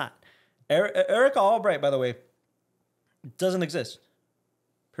 She's not. Erica Albright, by the way, doesn't exist.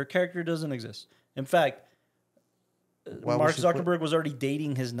 Her character doesn't exist. In fact, Mark Zuckerberg was already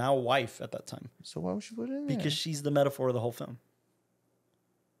dating his now wife at that time. So why would she put it in there? Because she's the metaphor of the whole film.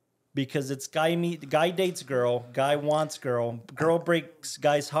 Because it's guy dates girl, guy wants girl breaks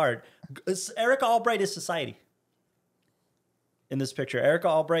guy's heart. Erica Albright is society. In this picture, Erica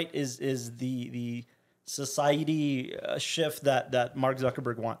Albright is the society shift that Mark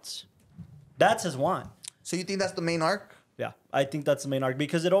Zuckerberg wants. That's his want. So you think that's the main arc? Yeah, I think that's the main arc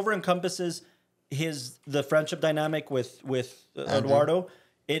because it over encompasses the friendship dynamic with Eduardo.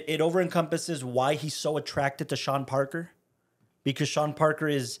 It over encompasses why he's so attracted to Sean Parker, because Sean Parker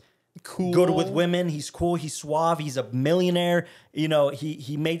is Cool. good with women. He's cool. He's suave. He's a millionaire. You know,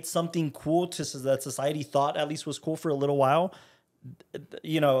 he made something cool that society thought at least was cool for a little while.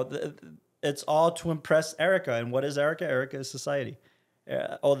 You know, it's all to impress Erica. And what is Erica? Erica is society.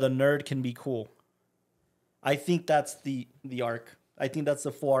 The nerd can be cool. I think that's the arc. I think that's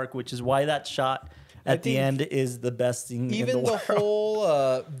the full arc, which is why that shot at the end is the best thing Even in the world.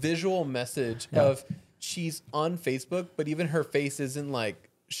 whole visual message of she's on Facebook, but even her face isn't like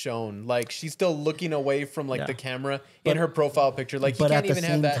shown. Like she's still looking away from like the camera in her profile picture. Like he can't even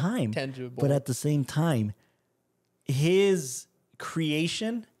have that tangible. But at the same time, his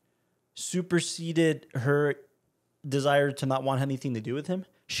creation superseded her desire to not want anything to do with him.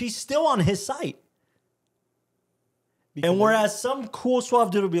 She's still on his site. And whereas some cool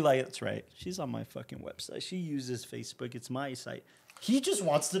suave dude will be like, that's right, she's on my fucking website. She uses Facebook. It's my site. He just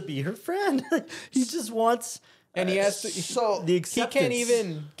wants to be her friend. He just wants... And he has to... So the he acceptance. can't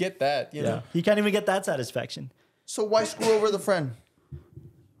even get that, you know? He can't even get that satisfaction. So why screw over the friend?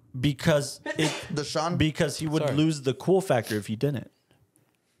 Because Sean? Because he would lose the cool factor if he didn't.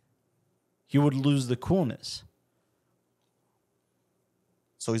 He would lose the coolness.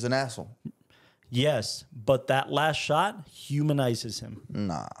 So he's an asshole. Yes, but that last shot humanizes him.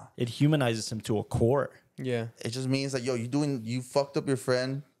 Nah. It humanizes him to a core. Yeah. It just means that, you fucked up your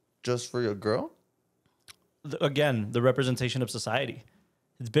friend just for your girl? Again, the representation of society.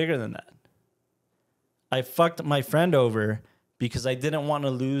 It's bigger than that. I fucked my friend over because I didn't want to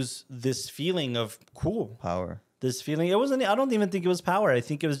lose this feeling of cool. Power. This feeling, I don't even think it was power. I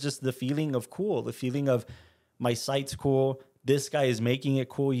think it was just the feeling of cool, the feeling of my site's cool. This guy is making it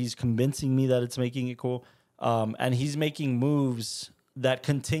cool. He's convincing me that it's making it cool. And he's making moves that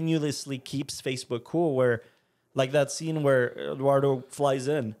continuously keeps Facebook cool, where like that scene where Eduardo flies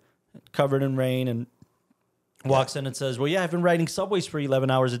in covered in rain and walks in and says, well, yeah, I've been riding subways for 11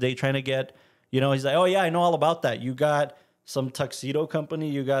 hours a day trying to get, he's like, oh yeah, I know all about that. You got some tuxedo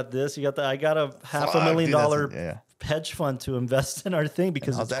company. You got this, you got that. I got a $500,000 hedge fund to invest in our thing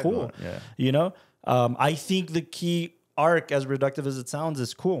because it's cool. I think the key arc, as reductive as it sounds,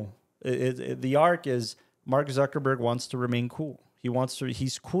 is cool. The arc is Mark Zuckerberg wants to remain cool.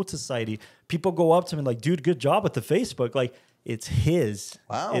 He's cool to society. People go up to him and like, dude, good job with the Facebook. Like, it's his.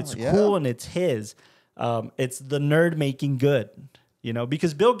 Wow. It's cool and it's his. It's the nerd making good,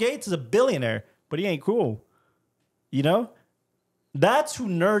 because Bill Gates is a billionaire, but he ain't cool. That's who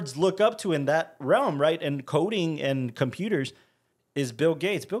nerds look up to in that realm, right? And coding and computers is Bill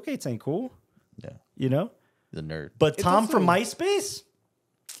Gates. Bill Gates ain't cool. Yeah. The nerd. But Tom from MySpace,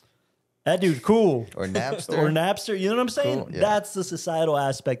 that dude cool. Or Napster. You know what I'm saying? Cool, yeah. That's the societal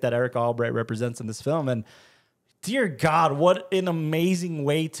aspect that Eric Albright represents in this film. And dear God, what an amazing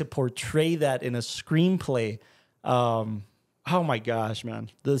way to portray that in a screenplay. Oh my gosh, man.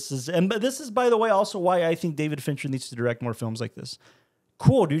 This is, by the way, also why I think David Fincher needs to direct more films like this.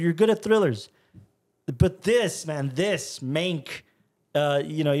 Cool, dude. You're good at thrillers. But this, Mank,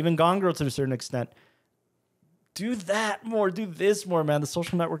 even Gone Girl to a certain extent, do that more, do this more, man. The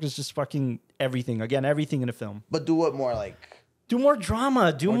Social Network is just fucking everything. Again, everything in a film. But do what more like? Do more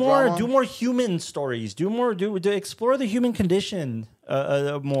drama. Do more human stories. Do explore the human condition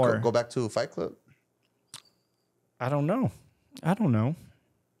more. Go back to Fight Club. I don't know.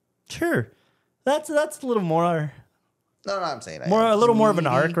 Sure, that's a little more. No, I'm saying A little more of an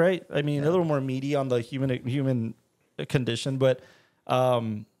arc, right? I mean, a little more meaty on the human condition, but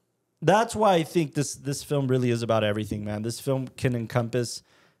that's why I think this film really is about everything, man. This film can encompass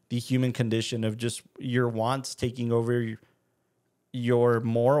the human condition of just your wants taking over your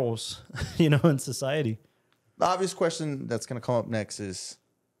morals, in society. The obvious question that's going to come up next is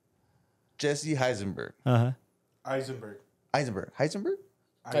Jesse Heisenberg. Eisenberg. Heisenberg?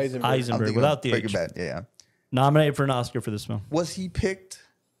 Eisenberg, without the Breaking H. Bad, yeah. Nominated for an Oscar for this film. Was he picked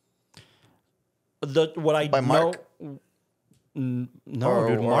by Mark? No, Or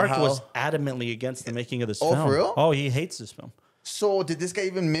dude. Mark how? was adamantly against the making of this Oh, film. for real? Oh, he hates this film. So did this guy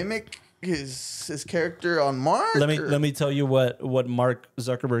even mimic his character on Mark? Let me tell you what Mark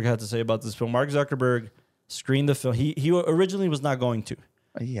Zuckerberg had to say about this film. Mark Zuckerberg screened the film. He originally was not going to.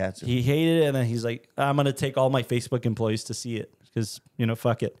 He had to. He hated it, and then he's like, I'm going to take all my Facebook employees to see it because,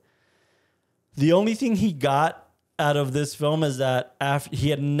 fuck it. The only thing he got out of this film is that after he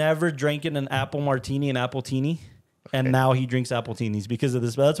had never drank an apple martini and apple teeny, and now he drinks apple teenies because of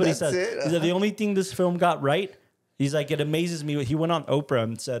this. But that's what he said. He said the only thing this film got right, he's like, it amazes me. He went on Oprah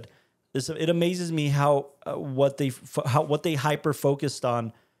and said, it amazes me how what they hyper focused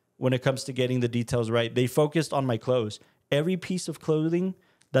on when it comes to getting the details right. They focused on my clothes. Every piece of clothing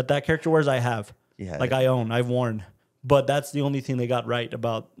that character wears, I have. Yeah, I own. I've worn. But that's the only thing they got right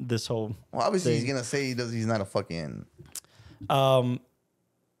about this whole. Well, obviously, thing. he's gonna say he's not a fucking. As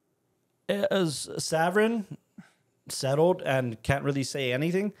Savrin settled and can't really say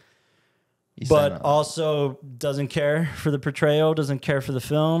anything, But also doesn't care for the portrayal, doesn't care for the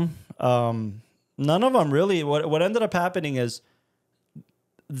film. None of them really. What ended up happening is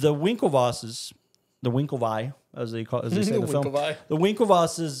the Winklevosses, the Winklevi, as they say in the film, the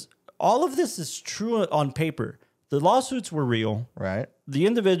Winklevosses. All of this is true on paper. The lawsuits were real. Right. The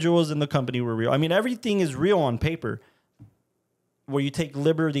individuals in the company were real. I mean, everything is real on paper. Where you take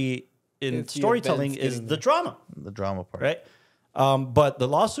liberty in storytelling is the drama. The drama part. Right? But the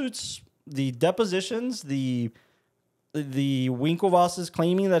lawsuits, the depositions, the Winklevosses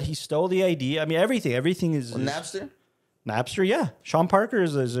claiming that he stole the idea. I mean, everything is... Napster? Napster, yeah. Sean Parker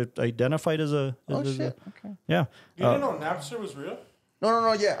is identified as a... Shit. Okay. Yeah. You didn't know Napster was real?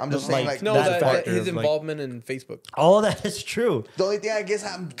 No, yeah. I'm just saying, like... No, that his of, involvement in Facebook. All of that is true. The only thing I guess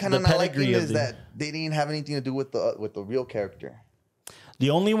I'm kind of The not liking pedigree of is that they didn't have anything to do with the real character.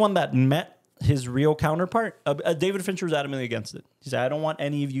 The only one that met his real counterpart, David Fincher was adamantly against it. He said, I don't want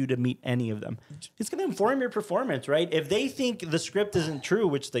any of you to meet any of them. It's going to inform your performance, right? If they think the script isn't true,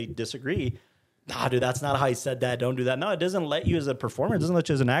 which they disagree, nah, dude, that's not how he said that. Don't do that. No, it doesn't let you as a performer. It doesn't let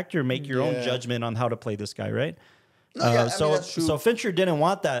you as an actor make your own judgment on how to play this guy, right? No, yeah, I mean, that's true. So Fincher didn't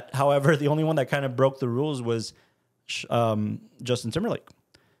want that. However, the only one that kind of broke the rules was Justin Timberlake.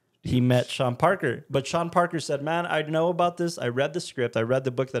 He met Sean Parker, but Sean Parker said, "Man, I know about this. I read the script. I read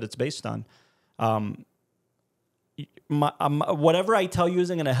the book that it's based on. Whatever I tell you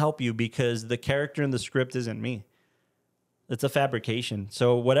isn't going to help you because the character in the script isn't me. It's a fabrication.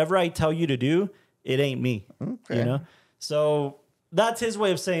 So whatever I tell you to do, it ain't me. Okay. You know. So." That's his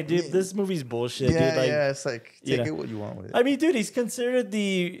way of saying, dude, this movie's bullshit, Yeah, dude. Like, yeah, it's like, take it what you want with it. I mean, dude, he's considered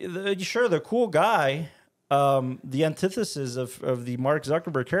the cool guy, the antithesis of the Mark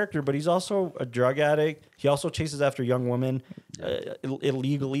Zuckerberg character, but he's also a drug addict. He also chases after young women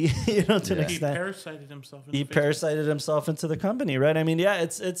illegally, to an extent. He parasited himself. Parasited himself into the company, right? I mean, yeah,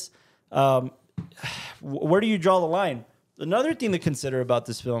 it's where do you draw the line? Another thing to consider about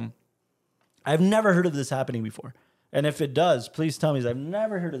this film, I've never heard of this happening before. And if it does, please tell me. I've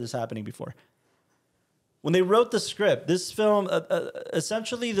never heard of this happening before. When they wrote the script, this film,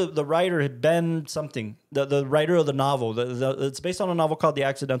 essentially the writer had been something. The writer of the novel. It's based on a novel called The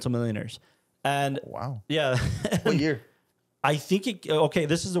Accidental Millionaires. And Wow. Yeah. What year? I think okay,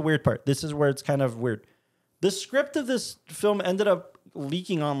 this is the weird part. This is where it's kind of weird. The script of this film ended up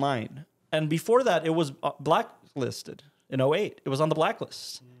leaking online. And before that, it was blacklisted in 2008. It was on the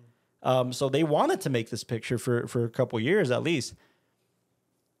blacklist. So they wanted to make this picture for a couple years at least.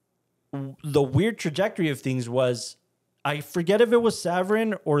 The weird trajectory of things was, I forget if it was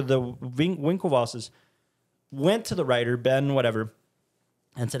Savrin or the Winklevosses went to the writer, Ben, whatever,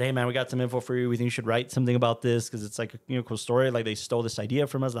 and said, hey, man, we got some info for you. We think you should write something about this because it's like a cool story. Like they stole this idea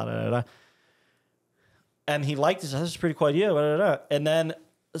from us, da, da, da, da. And he liked this. This is a pretty cool idea. Da, da, da. And then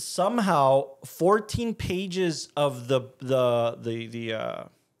somehow 14 pages of the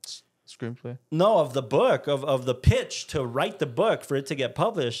Screenplay. no, of the book, of the pitch to write the book for it to get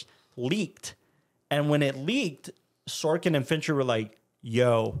published leaked. And when it leaked, Sorkin and Fincher were like,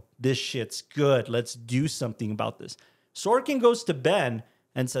 yo, this shit's good. Let's do something about this. Sorkin goes to Ben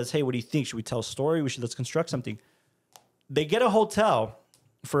and says, hey, what do you think? Should we tell a story? Let's construct something. They get a hotel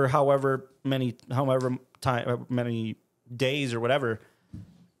for however many days or whatever.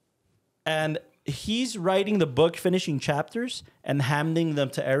 And he's writing the book, finishing chapters, and handing them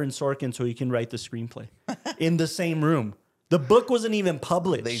to Aaron Sorkin so he can write the screenplay in the same room. The book wasn't even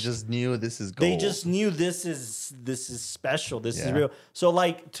published. They just knew this is gold. They just knew this is special. This is real. So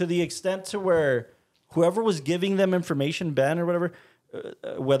like to the extent to where whoever was giving them information, Ben or whatever,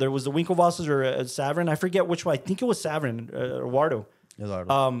 whether it was the Winklevosses or Saverin, I forget which one. I think it was Saverin or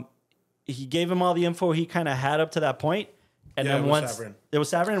Eduardo. He gave him all the info he kind of had up to that point. And then once it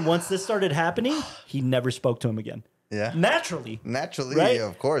was Saverin, and once this started happening, he never spoke to him again. Yeah. Naturally, right? Yeah,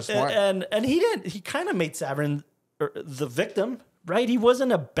 of course. Smart. And he didn't. He kind of made Saverin the victim, right? He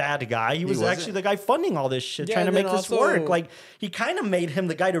wasn't a bad guy. He was actually the guy funding all this shit, trying to make this work. Like, he kind of made him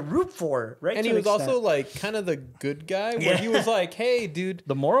the guy to root for, right? And he was also like kind of the good guy, where he was like, "Hey, dude,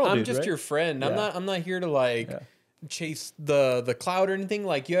 the moral I'm dude, just right? your friend. I'm not here to like chase the cloud or anything.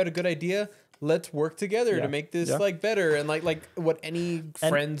 Like, you had a good idea. Let's work together to make this like better." And like what any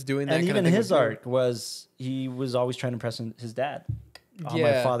friends doing that. And kind even of thing his arc was he was always trying to impress his dad. Oh,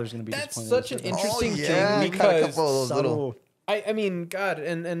 my father's gonna be disappointed. That's such an interesting thing, because I mean, God,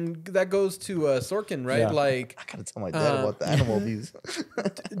 and that goes to Sorkin, right? Yeah. Like, I gotta tell my dad about the animal abuse.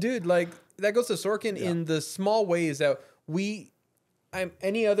 Dude, like that goes to Sorkin in the small ways that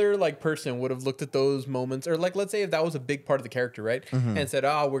any other like person would have looked at those moments, or like, let's say if that was a big part of the character, right? And said,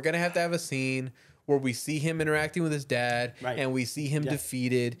 oh, we're gonna have to have a scene where we see him interacting with his dad, and we see him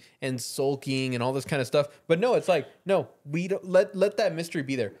defeated and sulking and all this kind of stuff. But no, it's like, no, we don't let that mystery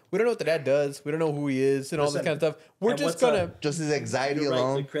be there. We don't know what the dad does. We don't know who he is and all this kind of stuff. We're just gonna just his anxiety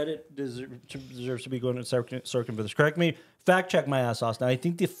alone. The credit deserves to be going to Sorkin for this. Correct me, fact check my ass off. Now, I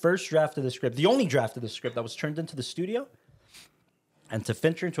think the first draft of the script, the only draft of the script that was turned into the studio and to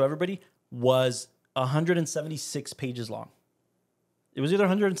Fincher and to everybody, was 176 pages long. It was either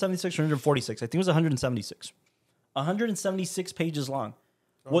 176 or 146. I think it was 176. 176 pages long.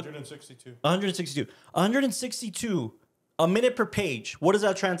 162. 162. 162. A minute per page. What does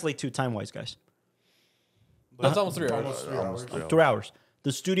that translate to time-wise, guys? That's almost 3 hours. Almost 3 hours. 3 hours.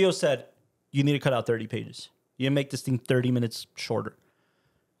 The studio said, you need to cut out 30 pages. You make this thing 30 minutes shorter.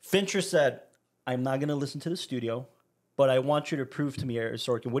 Fincher said, I'm not going to listen to the studio, but I want you to prove to me,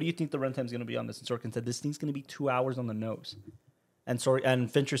 Sorkin, what do you think the runtime is going to be on this? And Sorkin said, this thing's going to be 2 hours on the nose. And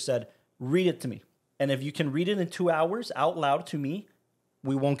Fincher said, read it to me. And if you can read it in 2 hours out loud to me,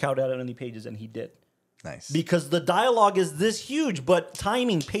 we won't count out any pages. And he did. Nice. Because the dialogue is this huge, but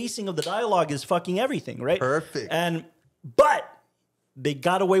timing, pacing of the dialogue is fucking everything, right? Perfect. But they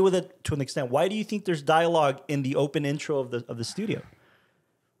got away with it to an extent. Why do you think there's dialogue in the open intro of the studio?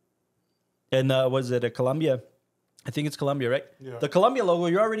 And was it a Columbia? I think it's Columbia, right? Yeah. The Columbia logo,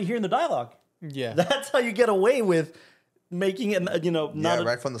 you're already hearing the dialogue. Yeah. That's how you get away with making it,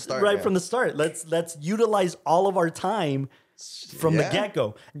 right from the start. Right from the start. Let's utilize all of our time from the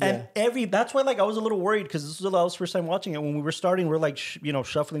get-go. And that's why, like, I was a little worried, because this was the first time watching it. When we were starting, we're like,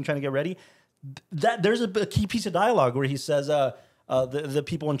 shuffling, trying to get ready. There's a key piece of dialogue where he says, the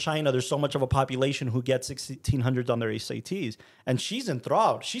people in China, there's so much of a population who get 1600s on their SATs. And she's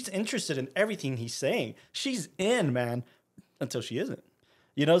enthralled. She's interested in everything he's saying. She's in, man, until she isn't.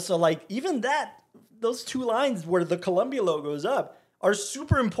 So like, even those 2 lines where the Columbia logo is up are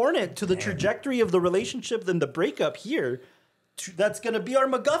super important to the trajectory of the relationship and the breakup here. That's going to be our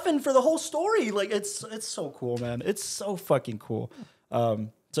MacGuffin for the whole story. Like, it's so cool, man. It's so fucking cool.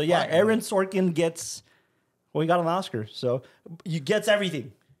 So yeah, Aaron Sorkin gets, he got an Oscar. So he gets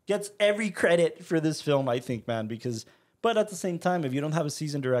everything. Gets every credit for this film, I think, man. But at the same time, if you don't have a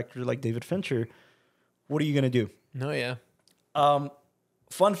seasoned director like David Fincher, what are you going to do? No, yeah.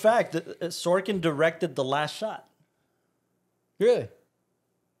 Fun fact, Sorkin directed The Last Shot. Really?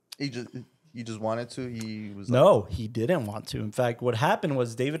 He just wanted to? He was No, he didn't want to. In fact, what happened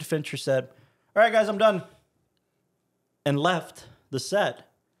was David Fincher said, all right, guys, I'm done. And left the set.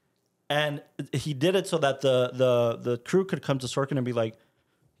 And he did it so that the crew could come to Sorkin and be like,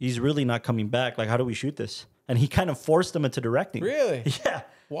 he's really not coming back. Like, how do we shoot this? And he kind of forced them into directing. Really? Yeah.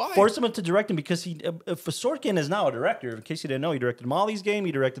 Why? Forced him into directing because Sorkin is now a director. In case you didn't know, he directed Molly's Game.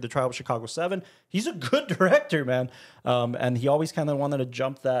 He directed The Trial of Chicago 7. He's a good director, man. And he always kind of wanted to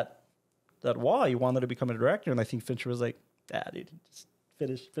jump that wall. He wanted to become a director. And I think Fincher was like, dude, just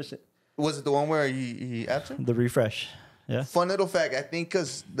Finish it. Was it the one where he absent? The refresh. Yeah. Fun little fact. I think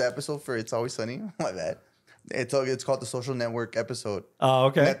because the episode for It's Always Sunny, my bad. It's called the Social Network episode. Oh,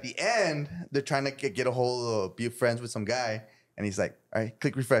 And okay. at the end, they're trying to get a hold of, be friends with some guy, and he's like, "All right,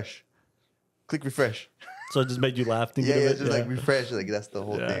 click refresh, click refresh." So it just made you laugh thinking Yeah, of yeah, it. just like refresh. Like that's the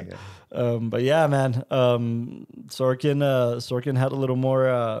whole thing. But yeah, man. Sorkin had a little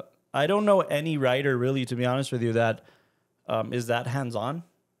more. I don't know any writer really, to be honest with you, that is that hands on.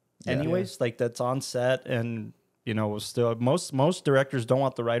 Anyways, like that's on set, and still most directors don't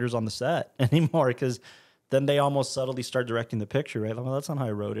want the writers on the set anymore because then they almost subtly start directing the picture, right? Like, well, that's not how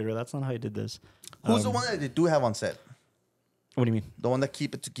I wrote it, or that's not how I did this. Who's the one that they do have on set? What do you mean? The one that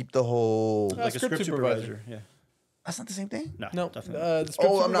keep the whole. Like a script supervisor. Yeah. That's not the same thing. No, definitely. the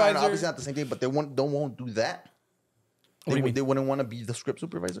script Oh, I'm not. supervisor. Obviously not the same thing, but they won't do that. What do you mean? They wouldn't want to be the script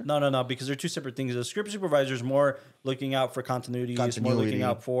supervisor. No, because they're two separate things. The script supervisor is more looking out for continuity. It's more looking Continuity.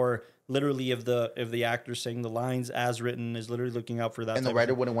 out for literally if the actor saying the lines as written is literally looking out for that. And the type of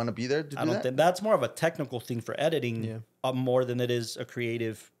writer thing. wouldn't want to be there to do I don't that. think that's more of a technical thing for editing, more than it is a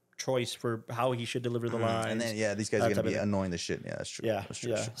creative choice for how he should deliver the lines. And then these guys that are type gonna of be thing. annoying the shit. Yeah, that's true. Yeah, That's true.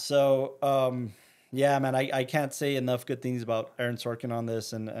 yeah. That's true. So, yeah, man, I can't say enough good things about Aaron Sorkin on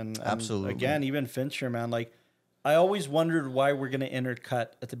this, and Absolutely. again, even Fincher, man. Like, I always wondered why we're gonna intercut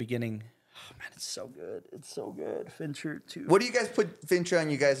at the beginning. Oh man, it's so good. It's so good. Fincher too. What do you guys put Fincher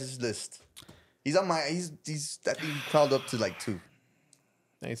on you guys' list? He's on my. He's. I think he crawled up to like 2.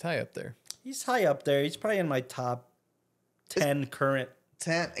 No, he's high up there. He's high up there. He's probably in my top 10 current.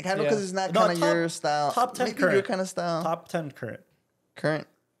 10. Kind of Yeah. because it's not No, kind of top- your style. top 10 Maybe your current. kind of style. Top 10 current. Current.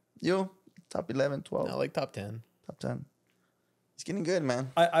 You top 11, 12, No, like top 10. top 10. He's getting good,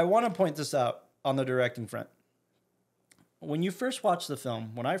 man. I want to point this out on the directing front. When you first watch the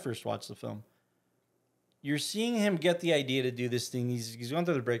film, when I first watched the film, you're seeing him get the idea to do this thing. He's going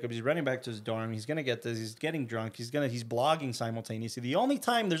through the breakup. He's running back to his dorm. He's gonna get this. He's getting drunk. He's blogging simultaneously. The only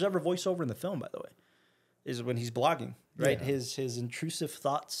time there's ever voiceover in the film, by the way, is when he's blogging. Right, Yeah. his intrusive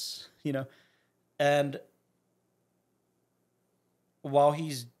thoughts. And while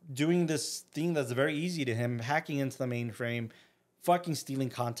he's doing this thing that's very easy to him, hacking into the mainframe, fucking stealing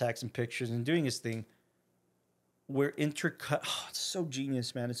contacts and pictures and doing his thing, we're intercut. Oh, it's so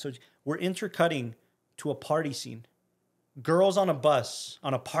genius, man. We're intercutting to a party scene. Girls on a bus,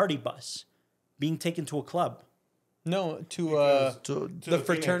 on a party bus, being taken to a club No, to To the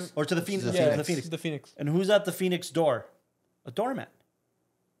fraternity. or to the Phoenix. The Yeah, Phoenix. the Phoenix. The Phoenix. And who's at the Phoenix door? A doorman.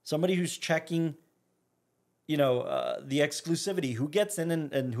 Somebody who's checking, the exclusivity, who gets in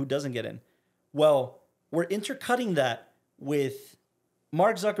and who doesn't get in. Well, we're intercutting that with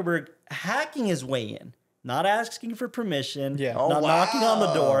Mark Zuckerberg hacking his way in, not asking for permission, Yeah. Oh, not knocking on the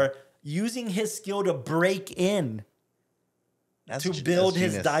wow. door, using his skill to break in that's to ge- build that's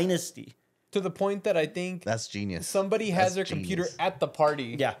his genius. dynasty. To the point that I think That's genius. somebody has That's their computer genius. at the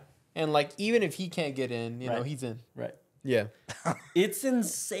party. Yeah. And like, even if he can't get in, you know, Right. he's in. Right. Yeah. It's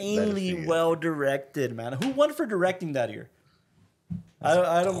insanely genius. well directed, man. Who won for directing that year?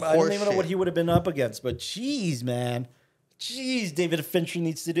 I don't even know what horseshit. he would have been up against, but jeez, man. Jeez, David Fincher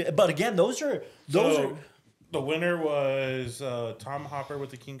needs to do it. But again, those are So the winner was Tom Hopper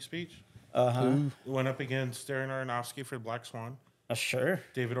with the King's Speech. Went up against Darren Aronofsky for Black Swan, sure.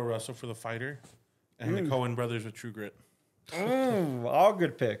 David O. Russell for The Fighter, and the Coen brothers with True Grit. All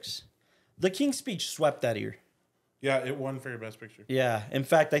good picks. The King's Speech swept that year. Yeah, it won for your Best Picture. Yeah. In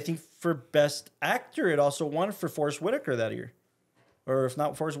fact, I think for Best Actor, it also won for Forrest Whitaker that year. Or if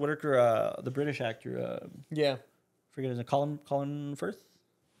not Forrest Whitaker, the British actor, Yeah. forget his name, Colin Firth?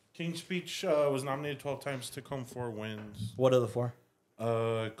 King's Speech was nominated 12 times, took home 4 wins. What are the 4?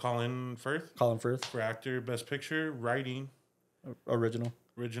 Colin Firth Colin Firth, for actor, Best Picture, writing. original.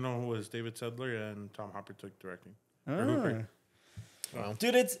 Original was David Sedler, and Tom Hopper took directing. Or Ah. Hooper.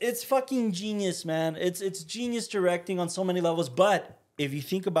 Dude, it's fucking genius, man. It's genius directing on so many levels. But if you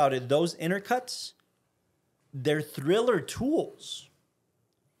think about it, those intercuts, they're thriller tools.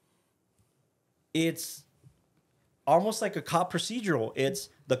 It's almost like a cop procedural. It's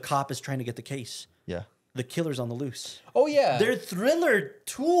the cop is trying to get the case. Yeah. The killer's on the loose. Oh, yeah. They're thriller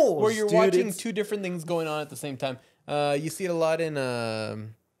tools. Where you're dude. watching It's- two different things going on at the same time. You see it a lot in.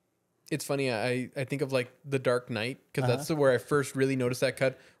 It's funny. I think of like The Dark Knight because that's where I first really noticed that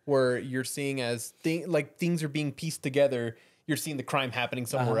cut where you're seeing as things are being pieced together. You're seeing the crime happening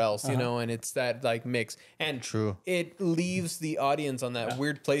somewhere else, you know, and it's that like mix. And True. it leaves the audience on that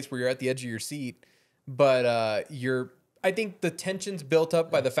weird place where you're at the edge of your seat, but I think the tension's built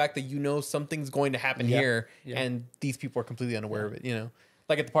up by the fact that you know something's going to happen here, and these people are completely unaware of it. You know,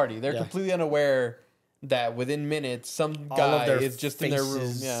 like at the party, they're completely unaware that within minutes, some All guy of their is just in their room.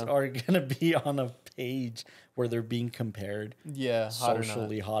 faces Yeah. are gonna be on a page where they're being compared. Yeah. Hot or not.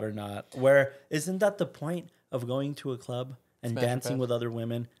 Socially hot or not. Where isn't that the point of going to a club and Smash or dancing pass. with other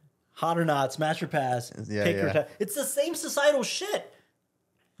women? Hot or not, smash or pass, Yeah, pick or yeah. pass. It's the same societal shit,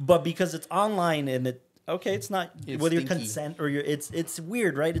 but because it's online and it's not It's with your stinky. consent or it's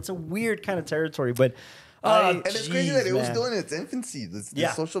weird, right? It's a weird kind of territory, but And it's crazy that it was man. still in its infancy. This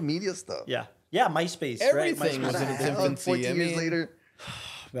Yeah. social media stuff. yeah, MySpace, Everything right? was in MySpace, its Hell, infancy. 14 I years mean, later.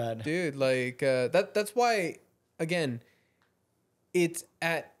 man. dude, like that's why again, it's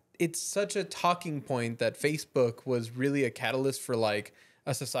such a talking point that Facebook was really a catalyst for like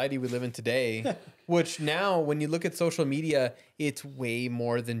a society we live in today. Which now, when you look at social media, it's way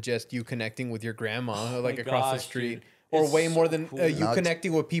more than just you connecting with your grandma like across the gosh, street. dude. Or It's way more so than cool. you Now it's-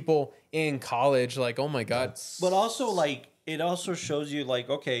 connecting with people in college. Like, oh my god, But also, like, it also shows you, like,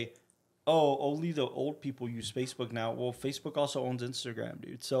 okay, only the old people use Facebook now. Well, Facebook also owns Instagram,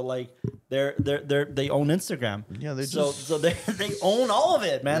 dude. So, like, they own Instagram. Yeah, they so just- so they own all of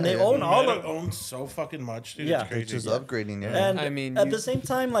it, man. Yeah, they yeah. own all Meta of. owns so fucking much, dude. Yeah. It's They're crazy. just upgrading. Yeah. And I mean, at you- the same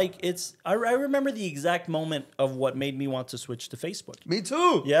time, like, I remember the exact moment of what made me want to switch to Facebook. Me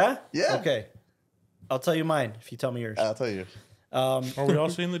too. Yeah. Yeah. Okay. I'll tell you mine if you tell me yours. I'll tell you. Are we all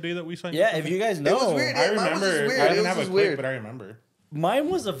saying the day that we signed? Yeah, up? if you guys It know, was weird. I Yeah, mine was just remember. weird. I It didn't was have a just click, weird. but I remember. mine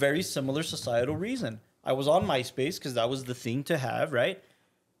was a very similar societal reason. I was on MySpace because that was the thing to have, right?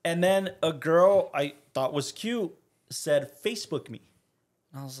 And then a girl I thought was cute said, Facebook me.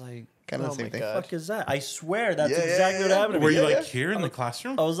 And I was like, Kind of Oh the same my thing. God. fuck is that? I swear that's Yeah, yeah, exactly what yeah. happened to Were me. you Yeah, like yeah. here in the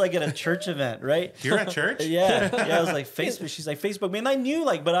classroom? I was like at a church event, right? Here at church? Yeah, I was like, Facebook. She's like, Facebook me. And I knew,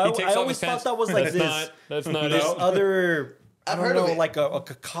 like, but I always thought that was like That's not this it. other, I I've don't heard of know, it. like a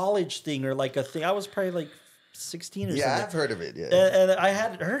college thing or like a thing. I was probably like 16 or Yeah, something. I've heard of it. Yeah. And I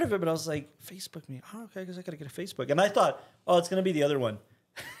hadn't heard of it, but I was like, Facebook me. Oh, okay, I guess I gotta get a Facebook. And I thought, oh, it's gonna be the other one.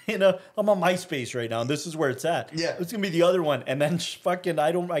 You know, I'm on MySpace right now, and this is where it's at. Yeah. It's gonna be the other one. And then fucking,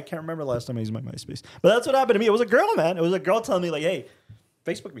 I can't remember the last time I used my MySpace. But that's what happened to me. It was a girl, man. It was a girl telling me, like, hey,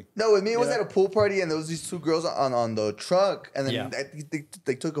 Facebook me. No, with me, it was Yeah. at a pool party, and there was these two girls on the truck, and then Yeah.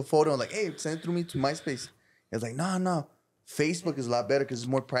 they took a photo and like, hey, send it through me to MySpace. I was like, no, Facebook is a lot better because it's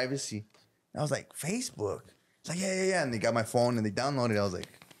more privacy. And I was like, Facebook? It's like, yeah. And they got my phone and they downloaded it. I was like,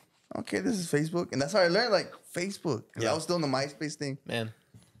 okay, this is Facebook. And that's how I learned, like, Facebook. Because I was still in the MySpace thing. Man,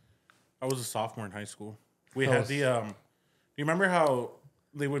 I was a sophomore in high school. We had the. Do you remember how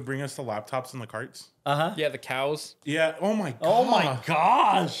they would bring us the laptops in the carts? yeah, the cows. Yeah. Oh my god. Oh my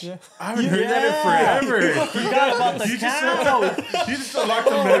gosh. I haven't heard that in forever. Forgot about the cow. You just unlocked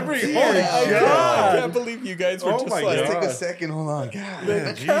the memory. dear. Oh my I god. can't believe you guys were Oh just my like. God. Take a second. Hold on.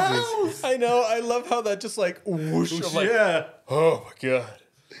 God. Jesus. I know. I love how that just like whoosh. I'm like, Yeah. oh my god.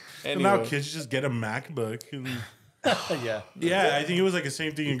 And now Anyway. kids just get a MacBook. And Yeah. yeah, I think it was like the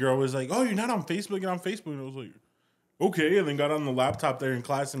same thing. A girl was like, "Oh, you're not on Facebook. Get on Facebook." And I was like, "Okay." And then got on the laptop there in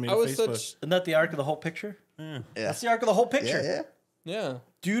class and made I a was Facebook. such Isn't that the arc of the whole picture? Yeah. That's the arc of the whole picture. Yeah. yeah.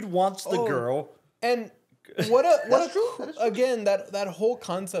 Dude wants the Oh. girl. And what a That's true. That is true. again that whole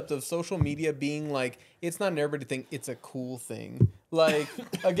concept of social media being like it's not an everybody thing, it's a cool thing. Like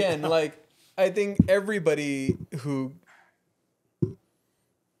again, like I think everybody who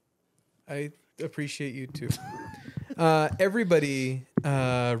I appreciate you too. Everybody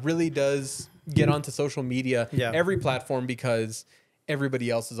really does get onto social media, Yeah. every platform because everybody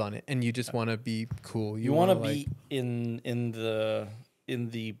else is on it, and you just want to be cool. You want to wanna, be in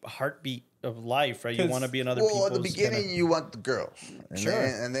the heartbeat of life, right? You 'Cause- want to be in other Well, people's. at the beginning, kinda- you want the girls. And Sure.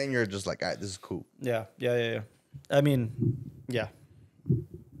 and then you're just like, all right, this is cool. yeah. I mean, yeah.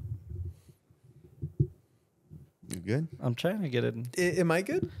 You good? I'm trying to get it. Am I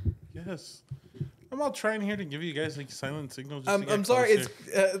good? Yes. I'm all trying here to give you guys like silent signals. Just to get I'm sorry. closer.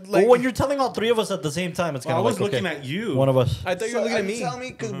 It's Like, like when you're telling all three of us at the same time, it's Well, kind I of was like looking okay, at you. one of us. I thought you were looking at me. Tell me,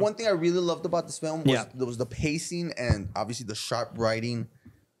 because one thing I really loved about this film was Yeah. there was the pacing and obviously the sharp writing.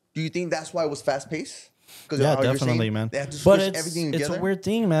 Do you think that's why it was fast paced? Because Yeah, definitely, man. They had to But squish everything it's together. a weird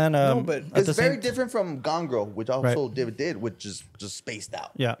thing, man. but at It's the very same different from Gone Girl, which also Right. David did, which is just spaced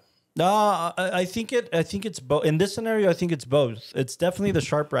out. Yeah. No, I think it's both. In this scenario, I think it's both. It's definitely the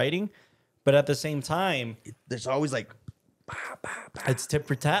sharp writing, but at the same time, There's always like, it's tit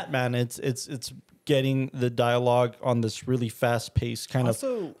for tat, man. It's getting the dialogue on this really fast paced kind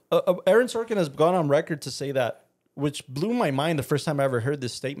Also- of. Aaron Sorkin has gone on record to say that, which blew my mind the first time I ever heard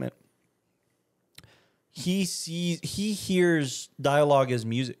this statement. He hears dialogue as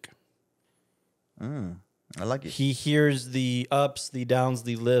music. I like it. He hears the ups, the downs,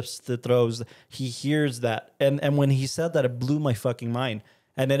 the lifts, the throws. He hears that. And when he said that, it blew my fucking mind.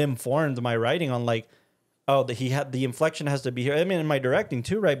 And it informed my writing on like, Oh, the inflection has to be here. I mean, in my directing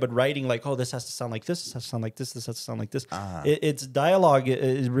too, right? But writing like, oh, this has to sound like this has to sound like this has to sound like this. It's dialogue.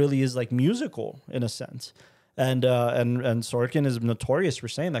 It really is like musical in a sense. And Sorkin is notorious for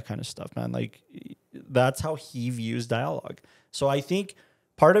saying that kind of stuff, man. Like that's how he views dialogue. So I think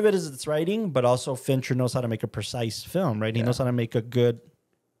part of it is its writing, but also Fincher knows how to make a precise film, right? He knows how to make a good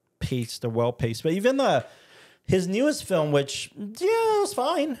paced, a well paced. But even his newest film, which it was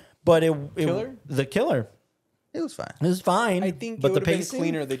fine, but Killer? The Killer. It was fine. It was fine. I think but it the would have been pacing,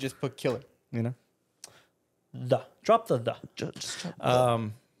 cleaner. They just put killer. you know, drop the. Just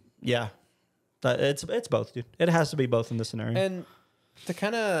Yeah, it's both, dude. It has to be both in this scenario. And to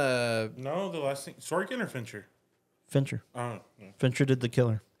kind of No, the last thing. Sorkin or Fincher? Fincher. Oh, yeah. Fincher did The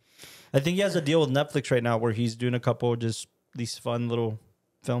Killer. I think he has a deal with Netflix right now where he's doing a couple of just these fun little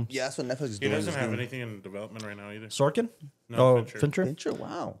films. yeah, that's what Netflix is He doing. doesn't is have doing anything in development right now either. Sorkin? No, Oh, Fincher. Fincher? Fincher.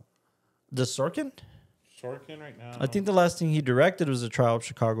 Wow. The Sorkin? Sorkin right now. I think the last thing he directed was The Trial of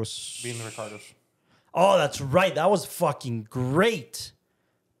Chicago. Being the Ricardos. Oh, that's right. That was fucking great.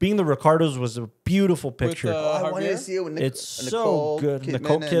 Being the Ricardos was a beautiful picture. With, I wanted to Javier? see it with It's so good.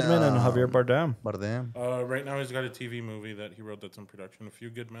 Nicole Kidman and Javier Bardem. Bardem. Right now he's got a TV movie that he wrote that's in production. A Few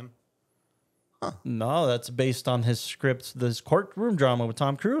Good Men. No, that's based on his script, this courtroom drama with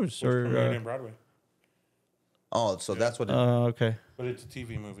Tom Cruise. Which premiered Or in Broadway. Oh, so that's what it okay. But it's a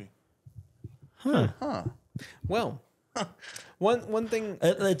TV movie. Huh. well, one thing.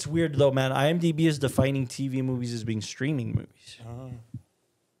 It's weird though, man. IMDb is defining TV movies as being streaming movies.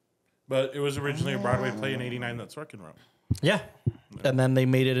 But it was originally a Broadway play in '89 that Sorkin wrote. Yeah. And then they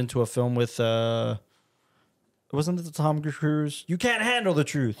made it into a film with wasn't it the Tom Cruise? You Can't Handle the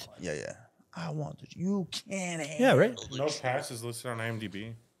Truth. Yeah. I want to. You can't. Yeah, right. No Pass is listed on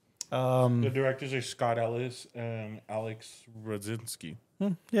IMDb. The directors are Scott Ellis and Alex Rodzinski.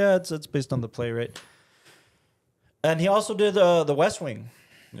 Yeah, it's based on the play, right? And he also did The West Wing,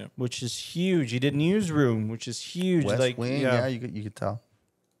 which is huge. He did Newsroom, which is huge. West Wing. Yeah, you could tell.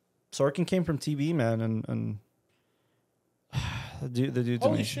 Sorkin came from TV, man, and the dude's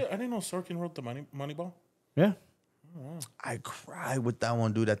Holy amazing. shit! I didn't know Sorkin wrote the Moneyball. Yeah, I cried with that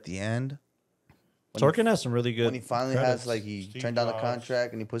one dude at the end. Sorkin has some really good. When he finally credits. has, like, he Steve turned down the Jobs.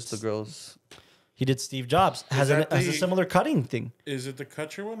 contract and he puts the girls. He did Steve Jobs. Has that a the- similar cutting thing. Is it the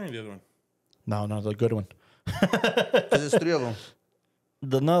Kutcher one or the other one? No, the good one. Because there's three of them.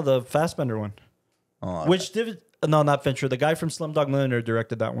 The Fassbender one. Oh, Which did not Fincher. The guy from Slumdog Millionaire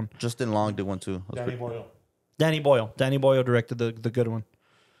directed that one. Justin Long did one too. Danny Boyle. Danny Boyle directed the good one.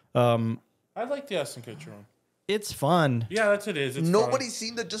 I like the Aston Kutcher one. It's fun. Yeah, that's it. It's Nobody's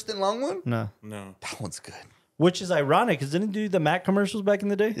seen the Justin Long one? No. fun. No. That one's good. Which is ironic because didn't he do the Mac commercials back in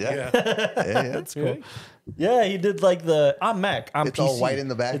the day? Yeah. Yeah. That's cool. Yeah, he did like I'm Mac. I'm It's PC. all white in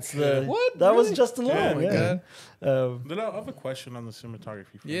the back. It's the What? That was Really? Justin Long. Oh my yeah. Then I have a question on the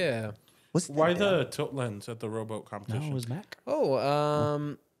cinematography. front. Yeah. What's the Why name? the tilt lens at the rowboat No, competition? it was Mac.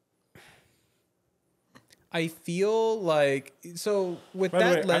 Oh, I feel like so with By the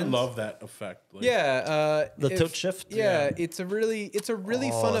that way, lens. I love that effect. Like, Yeah, The tilt shift? Yeah, Yeah. it's a really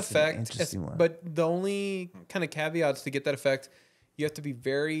Oh, fun it's an effect. interesting one. But the only kind of caveats to get that effect, you have to be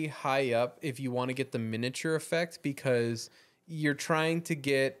very high up if you want to get the miniature effect because you're trying to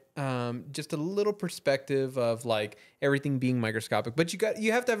get just a little perspective of like everything being microscopic. But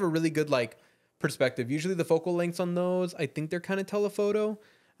you have to have a really good like perspective. Usually the focal lengths on those, I think they're kind of telephoto.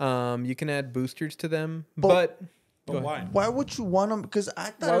 You can add boosters to them, but But why? Why would you want them? Because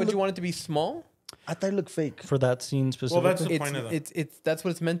I thought why it would you looked, want it to be small? I thought it looked fake. For that scene Well, specifically. that's the point of that. It's that's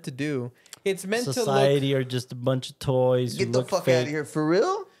what it's meant to do. It's meant Society are just a bunch of toys. Get who the look fuck fake. out of here. For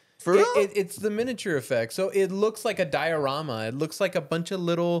real? For to real? look. It's the miniature effect, so it looks like a diorama. It looks like a bunch of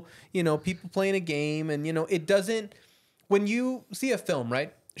little, people playing a game, and it doesn't. When you see a film,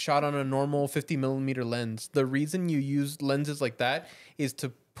 right, shot on a normal 50mm lens, the reason you use lenses like that is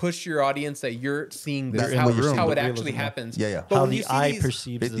to push your audience that you're seeing this That's how, what you're how seeing. it actually Realism. happens. Yeah, yeah. But How when you the see eye these-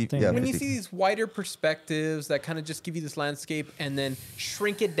 perceives the 50 thing. yeah. when you 50. see these wider perspectives that kind of just give you this landscape and then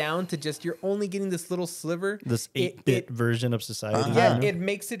shrink it down to just you're only getting this little sliver. This it- 8-bit it- version of society. yeah, you know? it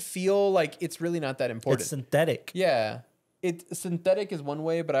makes it feel like it's really not that important. It's synthetic. Yeah. Synthetic is one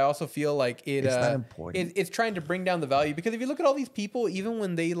way, but I also feel like It's not important. It's trying to bring down the value because if you look at all these people, even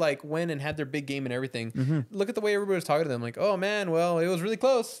when they like went and had their big game and everything, look at the way everybody was talking to them. Like, oh man, well, it was really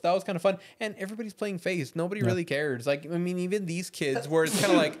close. That was kind of fun, and everybody's playing face. Nobody really cares. Like, I mean, even these kids, where it's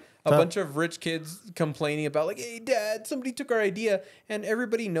kind of like a bunch of rich kids complaining about like, hey, dad, somebody took our idea, and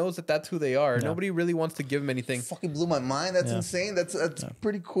everybody knows that that's who they are. Nobody really wants to give them anything. fucking blew my mind. That's insane. That's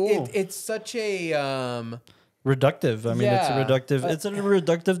pretty cool. It's such a reductive. I mean, Yeah. it's a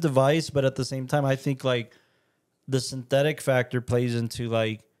reductive device, but at the same time, I think like the synthetic factor plays into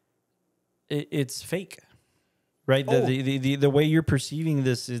like it's fake, right? Oh. The way you're perceiving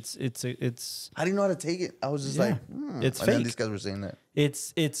this, it's I didn't know how to take it. I was just Yeah. like, It's and then fake. these guys were saying that.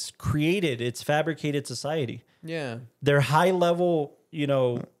 it's created, it's fabricated society. Yeah. Their high level,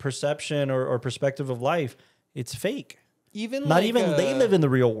 perception or perspective of life, it's fake. Even Not like, even they live in the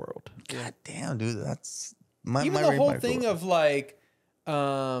real world. God damn, dude, that's my even my the whole might thing go. of like,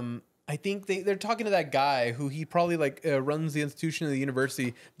 I think they're talking to that guy who he probably like runs the institution of the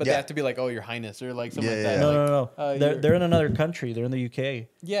university, but they Yeah. have to be like, oh, your highness, or like something Yeah, like yeah, that. yeah. Like, No. you're- They're in another country. They're in the UK.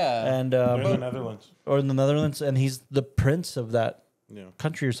 Yeah. And They're in the Netherlands. or in the Netherlands, and he's the prince of that Yeah.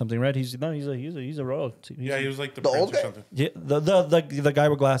 country or something, right? He's a royalty. Yeah, he was like the The prince old or guy? something. Yeah, the guy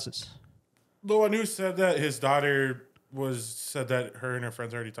with glasses. The one who said that his daughter said that her and her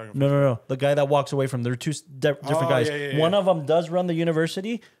friends are already talking. No. The guy that walks away from. They're two different guys. yeah, One of them does run the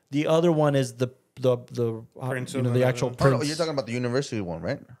university. The other one is the Prince you of know, the the actual Netherlands. Oh, no, prince. you're talking about the university one,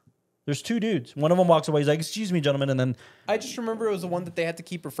 right? There's two dudes. One of them walks away. He's like, "Excuse me, gentlemen," and then I just remember it was the one that they had to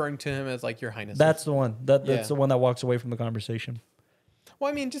keep referring to him as like your highness. that's the one. That's Yeah. the one that walks away from the conversation. Well,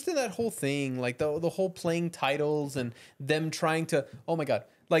 I mean, just in that whole thing, like the whole playing titles and them trying to, oh my God,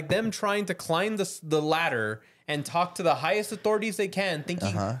 like them trying to climb the ladder and talk to the highest authorities they can,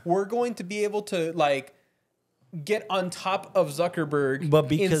 thinking we're going to be able to like get on top of Zuckerberg But in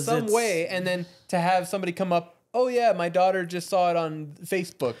because some it's- way, and then to have somebody come up, oh yeah, my daughter just saw it on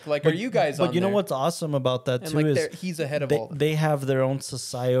Facebook. Like, are you guys on But you know there? what's awesome about that And too like is he's ahead of they, all. they have their own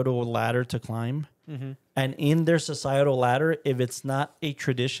societal ladder to climb. Mm-hmm. And in their societal ladder, if it's not a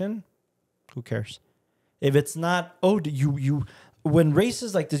tradition, who cares? If it's not, when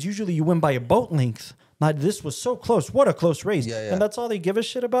races like this, usually you win by a boat length. Not this was so close. What a close race. Yeah, yeah. And that's all they give a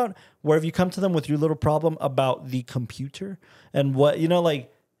shit about. Where if you come to them with your little problem about the computer and what,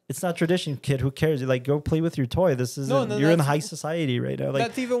 like, it's not tradition, kid. Who cares? Like, go play with your toy. This isn't, No, you're in that's- high society right now. Like,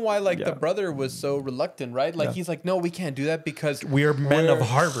 That's even why, like, yeah. the brother was so reluctant, right? Like, he's like, no, we can't do that because We're men of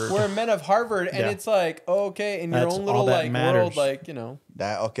Harvard. We're men of Harvard, and Yeah. it's like, okay, in your That's own all little that like matters. world, like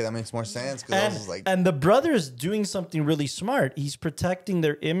That makes more sense because I was just like, And the brother is doing something really smart. He's protecting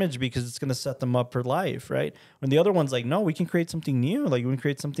their image because it's going to set them up for life, right? When the other one's like, no, we can create something new. Like, we can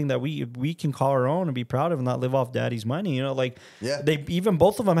create something that we can call our own and be proud of and not live off daddy's money. Like, Yeah. they even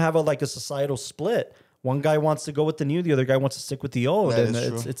both of them have a societal split. One guy wants to go with the new, the other guy wants to stick with the old. That And is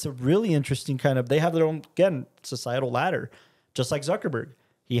it's true. it's a really interesting kind of, they have their own, again, societal ladder, just like Zuckerberg.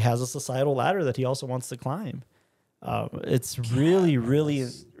 He has a societal ladder that he also wants to climb. It's really, really,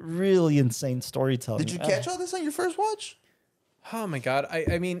 really insane storytelling. did you catch all this on your first watch? oh my god.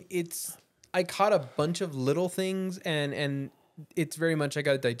 I mean, I caught a bunch of little things, and it's very much I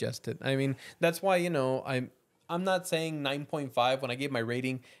got to digest it. I mean, that's why I'm not saying 9.5 when I gave my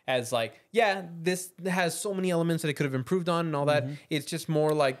rating as like, yeah, this has so many elements that it could have improved on and all that. It's just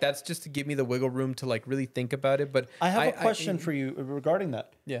more like that's just to give me the wiggle room to like really think about it. But I have a question for you regarding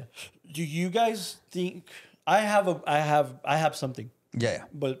that. Yeah. Do you guys think I have something? Yeah.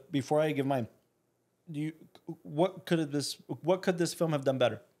 But before I give mine, what could this film have done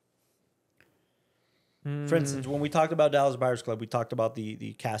better? For instance, when we talked about Dallas Buyers Club, we talked about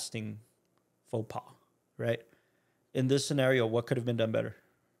the casting faux pas, right? In this scenario, what could have been done better?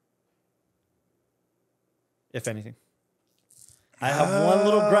 If anything. I have one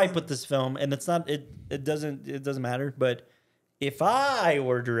little gripe with this film, and it's not it doesn't matter, but if I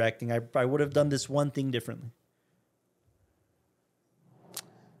were directing, I would have done this one thing differently.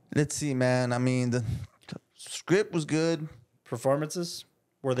 Let's see, man. I mean, the script was good, Performances,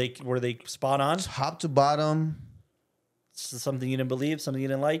 were they spot on? top to bottom. Something you didn't believe, something you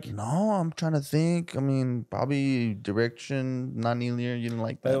didn't like? No, I'm trying to think. I mean, probably direction, not linear. You didn't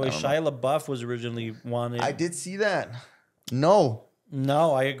like that. By the way, I don't know. Shia LaBeouf was originally wanted. I did see that. No,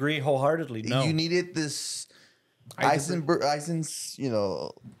 No, I agree wholeheartedly. No. you needed this Eisenberg.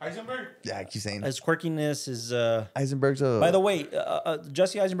 Heisenberg. Yeah, I keep saying His quirkiness is... Eisenberg's a. By the way,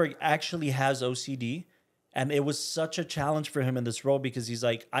 Jesse Eisenberg actually has OCD, and it was such a challenge for him in this role because he's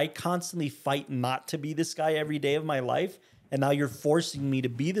like, I constantly fight not to be this guy every day of my life, and now you're forcing me to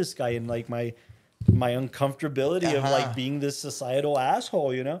be this guy in like my uncomfortability of like being this societal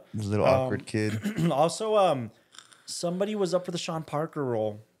asshole, you know? This little awkward kid. Also, somebody was up for the Sean Parker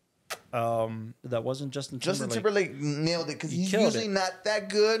role. That wasn't Justin Timberlake. Justin Timberlake nailed it because he's killed usually it. not that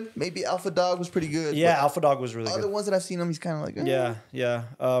good. Maybe Alpha Dog was pretty good. Yeah, but Alpha Dog was really other good. ones that I've seen him, he's kind of like Yeah.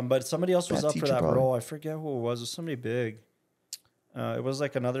 But somebody else was Bad up for teacher, that probably. role. I forget who it was. It was somebody big. It was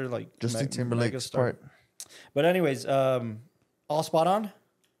like another like Justin Timberlake's megastar. part. But anyways, all spot on.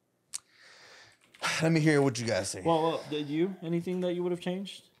 Let me hear what you guys say. Well, did you anything that you would have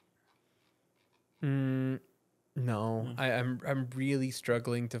changed? No, I'm really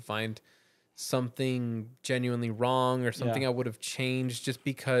struggling to find something genuinely wrong or something Yeah. I would have changed, just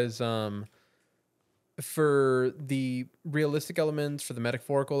because for the realistic elements, for the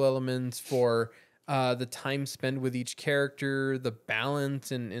metaphorical elements, for the time spent with each character, the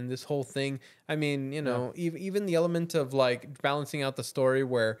balance in this whole thing. I mean, you know, even the element of like balancing out the story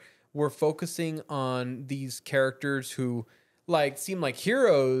where we're focusing on these characters who like seem like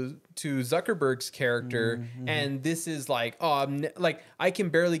heroes to Zuckerberg's character, and this is like, oh, like I can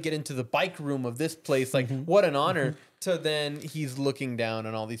barely get into the bike room of this place. Like, what an honor! To then he's looking down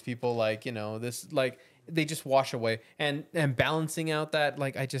on all these people, like, you know, this, like, they just wash away, and balancing out that,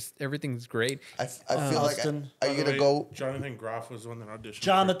 like, everything's great. I feel like Austin. are you gonna go? Jonathan Groff was one that auditioned.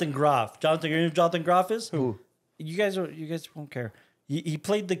 Jonathan Groff. Jonathan, you know who Jonathan Groff is? Who? You guys won't care. He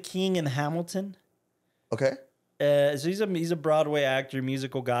played the king in Hamilton. Okay. So he's a Broadway actor,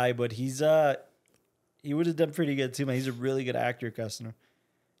 musical guy, but he would have done pretty good too, man. He's a really good actor, Customer.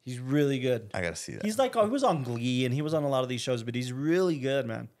 He's really good. I gotta see that. He's like, he was on Glee and he was on a lot of these shows, but he's really good,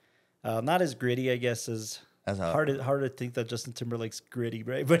 man. Not as gritty, I guess, as hard to think that Justin Timberlake's gritty,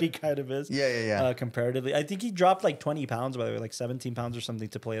 right? But he kind of is. Yeah. Comparatively, I think he dropped like 20 pounds, by the way, like 17 pounds or something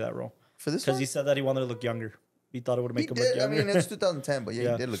to play that role. For this Because one? he said that he wanted to look younger. He thought it would He make him did. look I younger. mean, it's 2010, but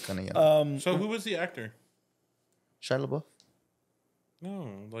Yeah. he did look kind of young. So who was the actor? Shia LaBeouf. No,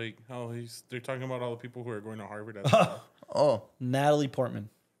 like how they're talking about all the people who are going to Harvard. At the time. Oh, Natalie Portman.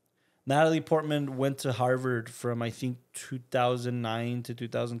 Natalie Portman went to Harvard from, I think, 2009 to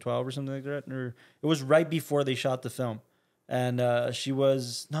 2012 or something like that. Or it was right before they shot the film. And she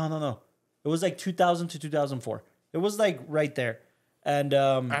was... No. It was like 2000 to 2004. It was like right there. And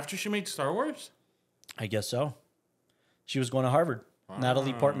After she made Star Wars? I guess so. She was going to Harvard.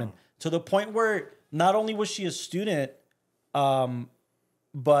 Natalie Portman. To the point where not only was she a student,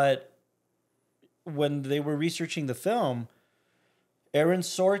 but when they were researching the film, Aaron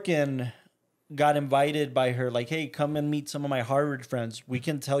Sorkin got invited by her, like, hey, come and meet some of my Harvard friends. We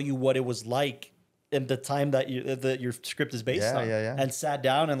can tell you what it was like in the time that your script is based on. Yeah. And sat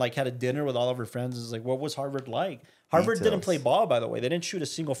down and like had a dinner with all of her friends. It's like, what was Harvard like? Harvard didn't Details. play ball, by the way. They didn't shoot a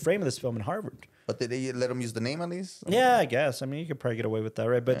single frame of this film in Harvard. but did they let him use the name at least? Yeah, I guess. I mean, you could probably get away with that,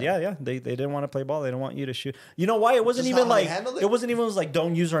 right? But yeah. They didn't want to play ball. They didn't want you to shoot. You know why? It wasn't Just even how they like handled it? it wasn't even like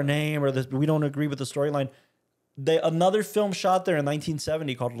don't use our name or we don't agree with the storyline. Another film shot there in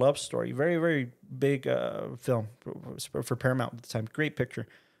 1970 called Love Story. Very, very big film for Paramount at the time. Great picture.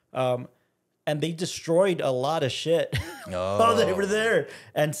 And they destroyed a lot of shit while they were there.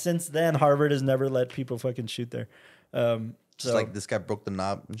 And since then, Harvard has never let people fucking shoot there. Just like this guy broke the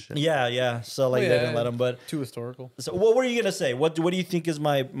knob and shit. Yeah. So like they didn't let him. But Too historical. so what were you gonna say? What do you think is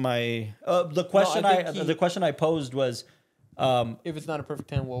my the question the question I posed was If it's not a perfect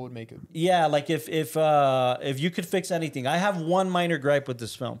 10, what would make it? yeah, like if you could fix anything. I have one minor gripe with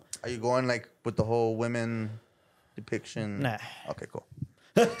this film. Are you going like with the whole women depiction? Nah. Okay, cool.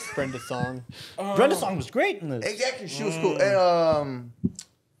 Brenda Song. Brenda Song was great in this. Exactly, she was cool. And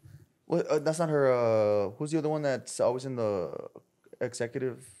that's not her. Who's the other one that's always in the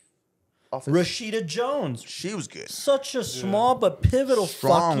executive office? Rashida Jones. She was good. Such a small but pivotal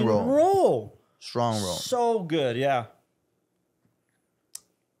Strong fucking role. role. Strong role. So good, yeah.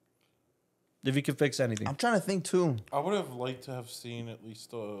 If you could fix anything. I'm trying to think too. I would have liked to have seen at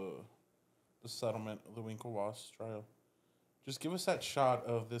least the settlement of the Winklevoss trial. Just give us that shot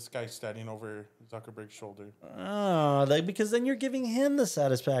of this guy standing over Zuckerberg's shoulder. Because then you're giving him the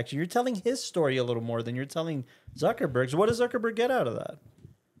satisfaction. You're telling his story a little more than you're telling Zuckerberg's. What does Zuckerberg get out of that?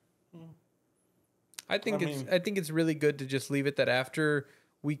 I think it's really good to just leave it that after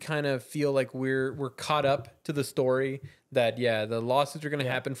we kind of feel like we're caught up to the story, that the lawsuits are going to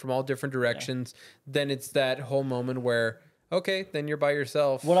happen from all different directions. Then it's that whole moment where, okay, then you're by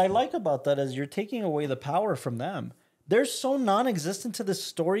yourself. What I like about that is you're taking away the power from them. They're so non-existent to this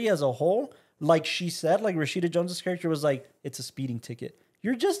story as a whole. Like she said, like Rashida Jones's character was like, it's a speeding ticket.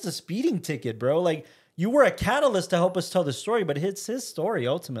 You're just a speeding ticket, bro. Like you were a catalyst to help us tell the story, but it's his story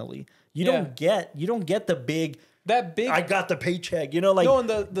ultimately. You don't get the big I got the paycheck, like no. And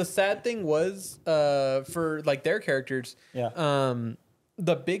the sad thing was for like their characters,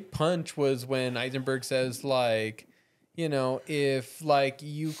 the big punch was when Eisenberg says like, if like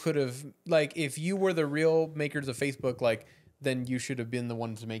you could have, like if you were the real makers of Facebook, like then you should have been the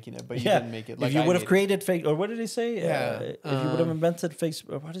ones making it, but you didn't make it. Like if you would have created fake, or what did he say? If you would have invented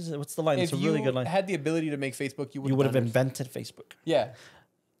Facebook, what is it? What's the line? It's a really good line. Had the ability to make Facebook, you would have invented Facebook. Yeah.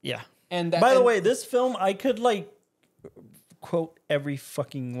 And by the way, this film I could like quote every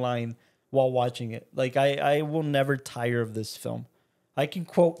fucking line while watching it. Like I will never tire of this film. I can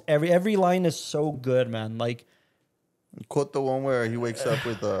quote every line is so good, man. Like Quote the one where he wakes up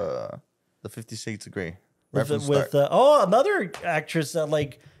with the 50 Shades of Grey. Right from the start. Another actress that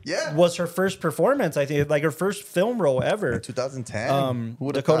Yeah. was her first performance. I think like her first film role ever. 2010. Who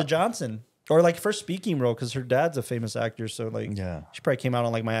would've Dakota thought? Johnson. Or like first speaking role because her dad's a famous actor. So like Yeah. she probably came out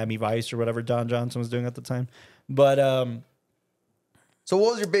on like Miami Vice or whatever Don Johnson was doing at the time. But So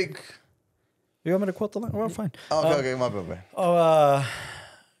what was your big... you want me to quote the line? Well, fine. Okay, my bad.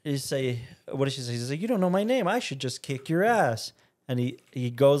 You say, what does she say? She's like, you don't know my name. I should just kick your ass. And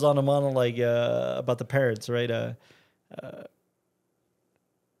he goes on a monologue about the parents, right? About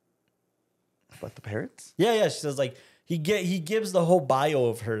the parrots? Yeah. She says like he gives the whole bio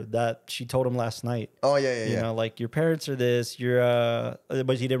of her that she told him last night. Oh, yeah. You know, like your parents are this. You're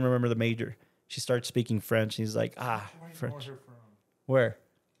but he didn't remember the major. She starts speaking French. And he's like, French. Where?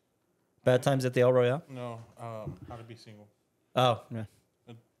 Bad Times at the El Royale. No, How to Be Single. Oh yeah.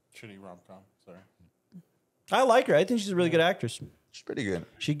 A shitty rom-com. Sorry. I like her. I think she's a really good actress. She's pretty good.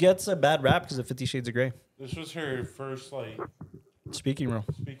 She gets a bad rap because of 50 Shades of Grey. This was her first Speaking role.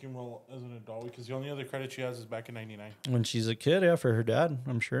 speaking role as an adult because the only other credit she has is back in '99. When she's a kid, yeah, for her dad,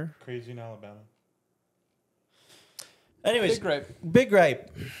 I'm sure. Crazy in Alabama. Anyways, big gripe.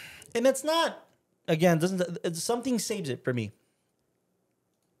 And it's not, again, something saves it for me.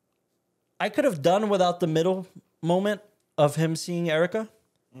 I could have done without the middle moment of him seeing Erica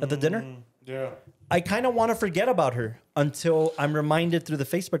at the dinner. Yeah. I kind of want to forget about her until I'm reminded through the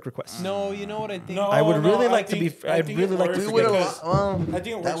Facebook request. No, you know what I think? No, I would really I like think- to be. I'd think really it like to works forget. because- Well, I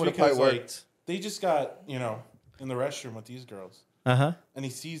think it that works would've because probably like worked. they just got in the restroom with these girls, Uh-huh. and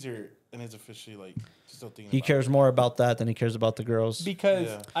he sees her and is officially like still thinking. He about cares more about that than he cares about the girls. Because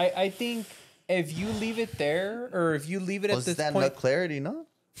Yeah. I think if you leave it there, or if you leave it at Was this that point, not clarity, no?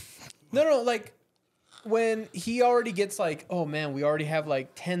 no, like when he already gets like, oh man, we already have like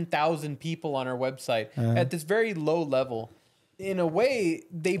 10,000 people on our website at this very low level. In a way,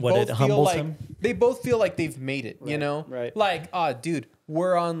 they What, it both feel humbles like him? they both feel like they've made it. You know, right. Like, dude,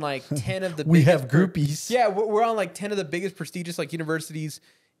 we're on like 10 of the We biggest have groupies. Yeah, we're on like 10 of the biggest prestigious like universities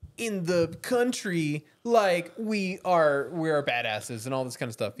in the country. Like we're badasses and all this kind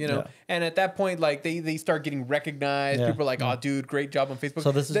of stuff, you know. Yeah. And at that point, like they start getting recognized. Yeah. People are like, oh, dude, great job on Facebook.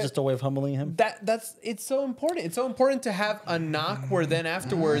 So this is just a way of humbling him. It's so important. It's so important to have a knock where then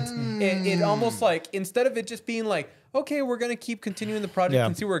afterwards it almost like, instead of it just being like, okay, we're gonna keep continuing the project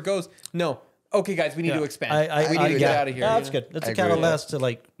and see where it goes. No, okay, guys, we need to expand. We need to get out of here. Yeah, you that's know? good. That's I a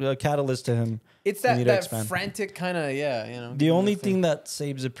agree with catalyst to him. It's We need to that expand. frantic kind of you know. The only thing that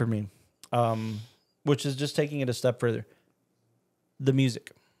saves it for me, which is just taking it a step further, the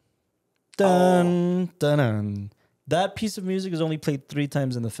music. Dun, dun, dun. That piece of music is only played 3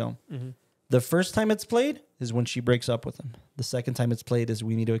 times in the film. The first time it's played is when she breaks up with him. The second time it's played is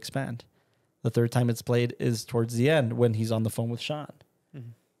We Need to Expand. The third time it's played is towards the end when he's on the phone with Sean.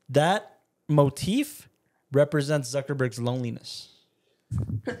 That motif represents Zuckerberg's loneliness.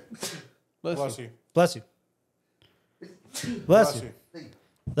 Bless you. Bless you. Bless you.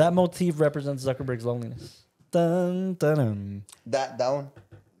 That motif represents Zuckerberg's loneliness. Dun, dun, dun. That one?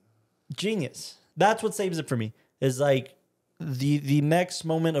 Genius. That's what saves it for me. Is like the next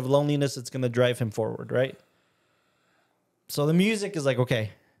moment of loneliness that's going to drive him forward, right? So the music is like,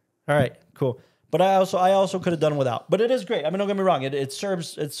 okay, all right, cool. But I also could have done without. But it is great. I mean, don't get me wrong. It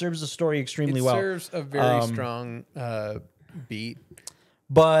serves the story extremely well. It serves a very strong beat.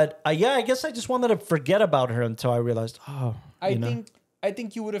 But I guess I just wanted to forget about her until I realized, I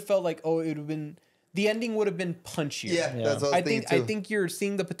think you would have felt like, it would have been, the ending would have been punchier. Yeah, that's what I was thinking I too. think you're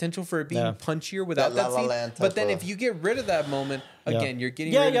seeing the potential for it being punchier without That that La La scene. Land But type then of- if you get rid of that moment, again, you're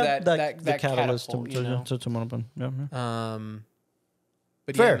getting rid of that catalyst catapult, you know? to open. Yeah.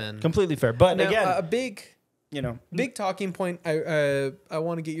 But Fair, yeah, man. completely fair. But Now, again, a big talking point. I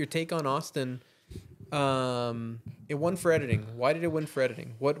want to get your take on Austin. It won for editing. Why did it win for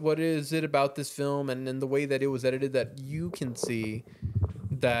editing? What is it about this film and the way that it was edited that you can see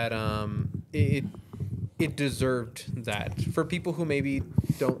that it deserved that, for people who maybe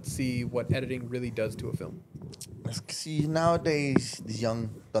don't see what editing really does to a film? See, nowadays, these young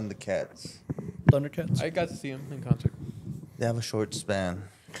Thundercats, Thundercats. I got to see him in concert. they have a short span.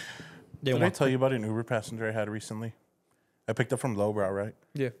 Did I tell you about an Uber passenger I had recently? I picked up from Lowbrow, right?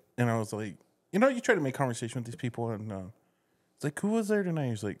 Yeah. And I was like, you try to make conversation with these people, and it's like, who was there tonight?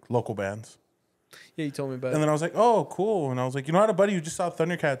 He's like, local bands. Yeah, you told me about And it. then I was like, oh, cool. And I was like, I had a buddy who just saw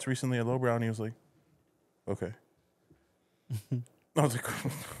Thundercats recently at Lowbrow, and he was like, okay. I was like,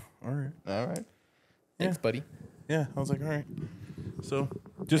 all right. All right. Thanks, buddy. Yeah, I was like, all right. So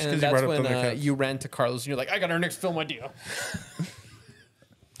just And because you that's brought up when Thundercats. you ran to Carlos and you're like, I got our next film idea.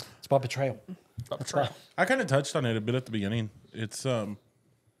 It's about betrayal. I kind of touched on it a bit at the beginning. It's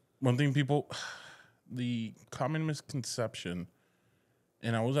one thing people, the common misconception,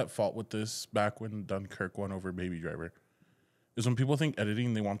 and I was at fault with this back when Dunkirk won over Baby Driver, is when people think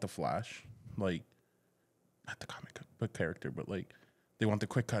editing, they want the flash, like not the comic book character, but like they want the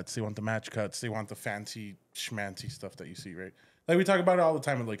quick cuts, they want the match cuts, they want the fancy schmancy stuff that you see, right? Like we talk about it all the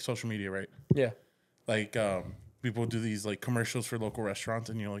time with like social media, right? Yeah. Like people do these like commercials for local restaurants,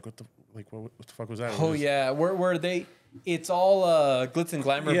 and you're like, what the fuck was that? Oh yeah, where they, it's all glitz and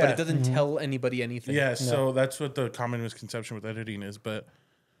glamour, but Yeah. it doesn't tell anybody anything. Yeah, so that's what the common misconception with editing is. But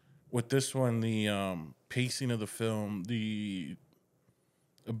with this one, the pacing of the film, the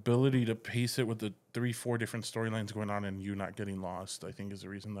ability to pace it with the 3-4 different storylines going on and you not getting lost, I think is the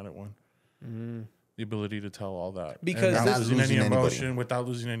reason that it won. The ability to tell all that. Because and this- without losing any anybody. emotion, without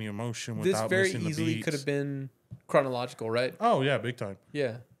losing any emotion, This without very missing the easily beats. could have been chronological, right? Oh, yeah, big time.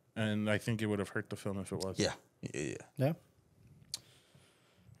 Yeah. And I think it would have hurt the film if it was. Yeah. Yeah.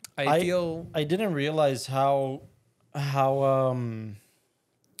 I feel I didn't realize how much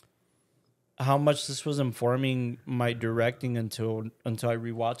this was informing my directing until I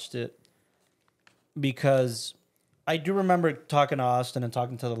rewatched it, because I do remember talking to Austin and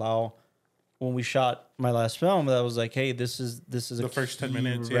talking to the Lau when we shot my last film. That was like, hey, this is a The first 10 key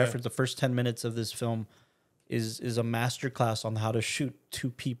minutes, yeah. reference. The first 10 minutes of this film is a masterclass on how to shoot two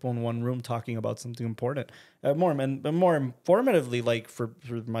people in one room talking about something important. More informatively, like for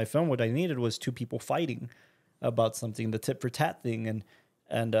my film, what I needed was two people fighting about something, the tit for tat thing,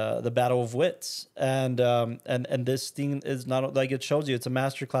 and the battle of wits, and this thing is not like, it shows you it's a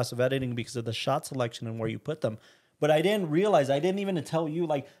masterclass of editing because of the shot selection and where you put them. But I didn't realize, I didn't even tell you,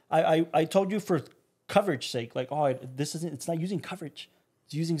 like I told you for coverage sake, like, oh, it's not using coverage,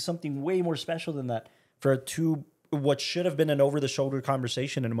 it's using something way more special than that for what should have been an over-the-shoulder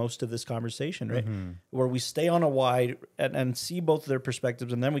conversation in most of this conversation, right? Where we stay on a wide and see both of their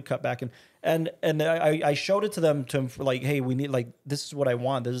perspectives, and then we cut back and I showed it to them like, hey, we need, like, this is what I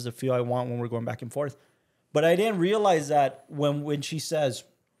want. This is the feel I want when we're going back and forth. But I didn't realize that when she says,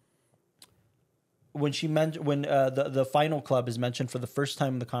 when the final club is mentioned for the first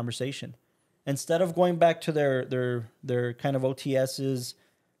time in the conversation, instead of going back to their kind of OTSs.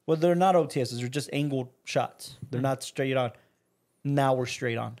 Well, they're not OTSs. They're just angled shots. They're not straight on. Now we're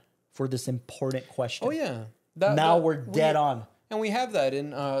straight on for this important question. Oh yeah. We're dead on. And we have that in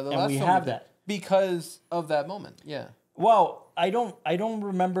the last we film have did that. because of that moment. Yeah, Well, I don't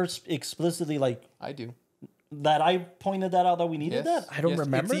remember explicitly like I do. that. I pointed that out that we needed that. I don't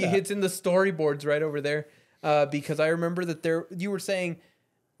remember that. It's in the storyboards right over there because I remember that you were saying,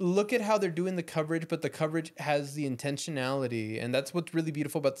 look at how they're doing the coverage, but the coverage has the intentionality, and that's what's really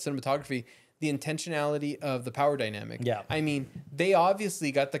beautiful about the cinematography, the intentionality of the power dynamic. Yeah. I mean, they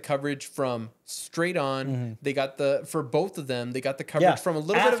obviously got the coverage from straight on. They got for both of them, they got the coverage from a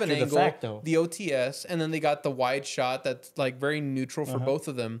little bit of an After the angle, fact, though. the OTS, and then they got the wide shot that's like very neutral for both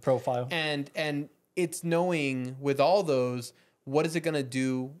of them. Profile. And it's knowing with all those, what is it going to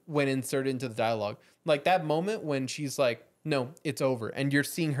do when inserted into the dialogue? Like that moment when she's like, no, it's over. And you're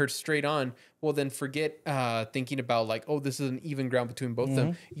seeing her straight on. Well, then forget thinking about like, oh, this is an even ground between both of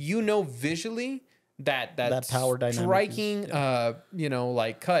them. You know visually that power dynamic striking,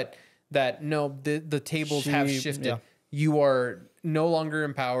 like cut that, no, the tables have shifted. yeah. You are no longer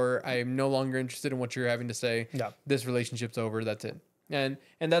in power. I am no longer interested in what you're having to say. Yeah. This relationship's over. That's it. And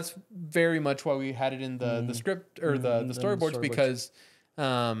that's very much why we had it in the script or the storyboards, because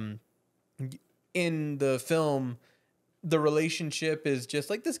in the film, the relationship is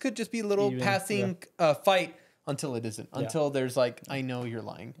just like, this could just be a little passing fight until it isn't, until there's like, I know you're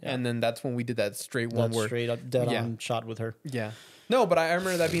lying. And then that's when we did that straight one word. Straight up dead on shot with her. Yeah. No, but I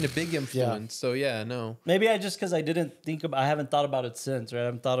remember that being a big influence. So yeah, no. Maybe because I didn't I haven't thought about it since, right? I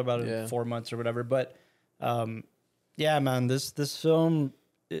haven't thought about it in 4 months or whatever. But yeah, man, this film,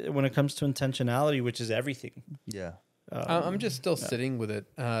 when it comes to intentionality, which is everything. Yeah. I'm just still sitting with it.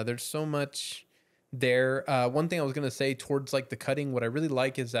 There's so much there. One thing I was going to say towards like the cutting, what I really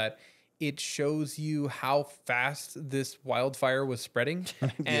like is that it shows you how fast this wildfire was spreading.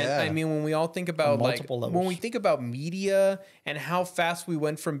 And I mean, when we all think about like, when we think about media and how fast we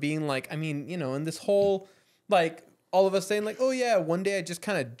went from being like, I mean, and this whole, like all of us saying like, oh yeah, one day I just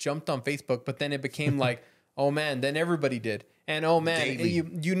kind of jumped on Facebook, but then it became like, oh man, then everybody did. And oh man,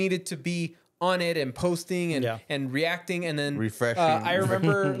 you needed to be on it and posting and reacting and then refreshing. I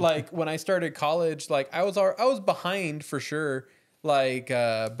remember like when I started college, like I was behind for sure. Like,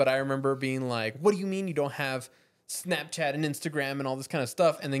 but I remember being like, what do you mean you don't have Snapchat and Instagram and all this kind of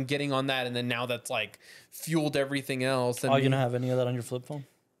stuff, and then getting on that, and then now that's like fueled everything else. And Oh, you don't have any of that on your flip phone?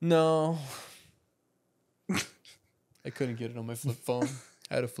 No. I couldn't get it on my flip phone.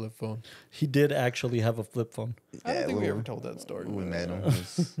 I had a flip phone. He did actually have a flip phone. I don't think we ever told that story. We met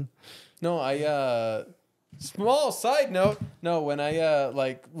him. No, small side note. No, when I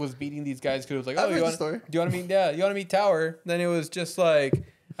like was beating these guys, because it was like, I've oh, heard you the want story. do you want to meet? Yeah, you want to meet Tower? Then it was just like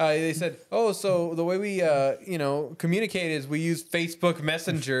they said, oh, so the way we communicate is we use Facebook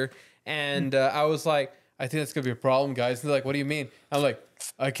Messenger, and I was like, I think that's gonna be a problem, guys. And they're like, what do you mean? I'm like,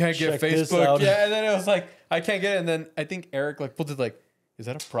 I can't get Check this Facebook. out. Yeah, and then it was like, I can't get it. And then I think Eric like pulled it like, is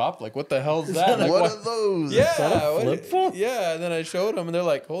that a prop? Like, what the hell is that? Like, What are those? Yeah, that a flip phone? Yeah, and then I showed them, and they're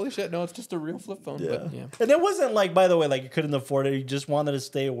like, "Holy shit, no, it's just a real flip phone." Yeah. But, yeah. And it wasn't like, by the way, like you couldn't afford it. You just wanted to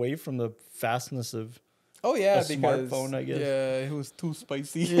stay away from the fastness of. Oh yeah, A because smartphone, I guess. Yeah, it was too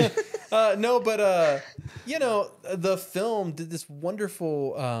spicy. No, but the film did this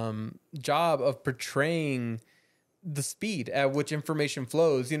wonderful job of portraying the speed at which information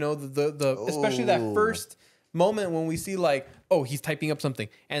flows. You know, the especially that first moment when we see like, oh, he's typing up something,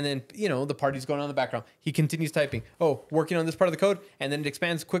 and then the party's going on in the background. He continues typing. Oh, working on this part of the code, and then it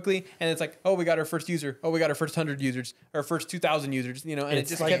expands quickly, and it's like, oh, we got our first user. Oh, we got our first 100 users, our first 2,000 users. And It's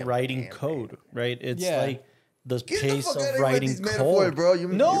it just like kept, writing code, right? It's Yeah. like the Get the pace fuck of out of here with writing these metaphors, code. bro. You're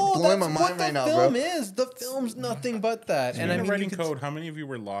No, blowing that's my what mind the right now, film bro. is. The film's nothing but that. And And I mean, writing you could- code, how many of you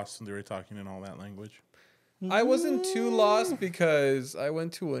were lost when they were talking in all that language? I wasn't too lost because I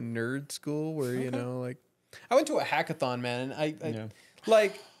went to a nerd school where like I went to a hackathon, man. And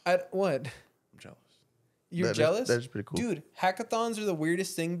what? I'm jealous. You're That is- jealous? that is pretty cool. Dude, hackathons are the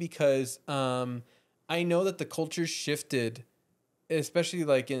weirdest thing because I know that the culture shifted, especially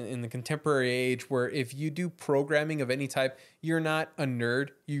like in the contemporary age, where if you do programming of any type, you're not a nerd.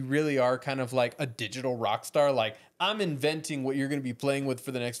 You really are kind of like a digital rock star. Like, I'm inventing what you're going to be playing with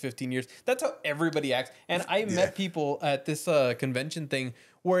for the next 15 years. That's how everybody acts. And I met people at this convention thing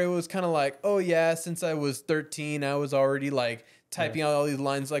where it was kind of like, oh yeah, since I was 13, I was already like typing out all these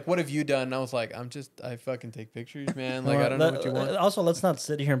lines. Like, what have you done? And I was like, I fucking take pictures, man. Like, I don't know what you want. Also, let's not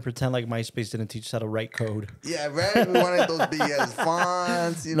sit here and pretend like MySpace didn't teach us how to write code. Yeah, right. We wanted those big ass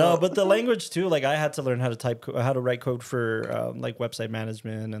fonts, No, but the language too. Like, I had to learn how to how to write code for like website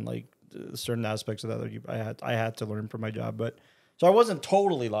management and like certain aspects of that. I had to learn for my job, but so I wasn't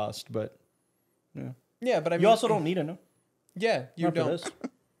totally lost. But Yeah, but I mean, you also don't need to know. Yeah, you Not for don't. this.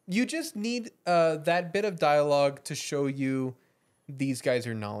 You just need that bit of dialogue to show you these guys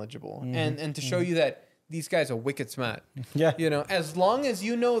are knowledgeable and to show you that these guys are wicked smart. Yeah. As long as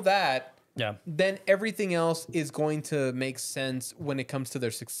you know that, Yeah. then everything else is going to make sense when it comes to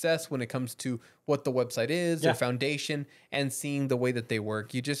their success, when it comes to what the website is, Yeah. their foundation, and seeing the way that they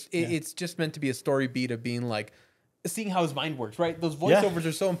work. It's just meant to be a story beat of being like, seeing how his mind works, right? Those voiceovers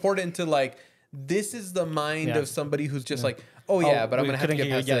are so important to like, this is the mind Yeah. of somebody who's just like, oh yeah, but I'm going to have to get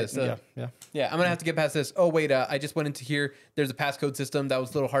past this. Yeah, I'm going to have to get past this. Oh, wait, I just went into here. There's a passcode system that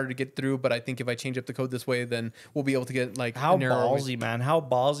was a little harder to get through, but I think if I change up the code this way, then we'll be able to get like How narrow ways. ballsy, man. How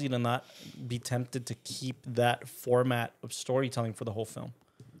ballsy to not be tempted to keep that format of storytelling for the whole film.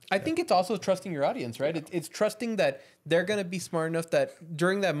 I think it's also trusting your audience, right? It's trusting that they're going to be smart enough that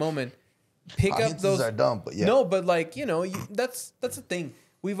during that moment, pick up Audiences those. are dumb, but yeah. No, but like, that's the thing.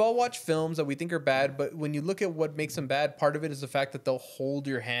 We've all watched films that we think are bad, but when you look at what makes them bad, part of it is the fact that they'll hold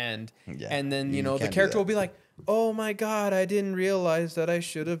your hand. Yeah, And then, you the can't do character that. will be like, oh my God, I didn't realize that I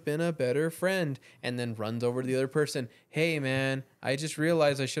should have been a better friend. And then runs over to the other person. Hey, man, I just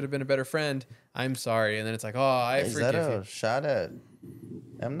realized I should have been a better friend. I'm sorry. And then it's like, oh, I Is that forgive a you. shot at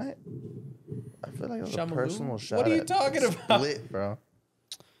M. Night? I feel like it was a Shyamalan? personal shot. What are you at talking about? Split, bro.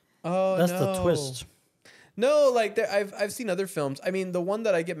 Oh, That's no. the twist. No, like I've seen other films. I mean, the one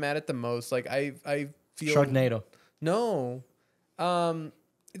that I get mad at the most, like I feel Sharknado. No,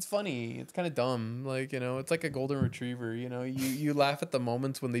 it's funny. It's kind of dumb. Like it's like a golden retriever. You laugh at the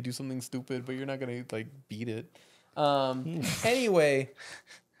moments when they do something stupid, but you're not gonna like beat it. Anyway,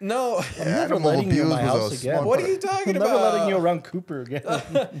 no. I'm never letting you in my house again. What are you talking I'm about? never letting you around Cooper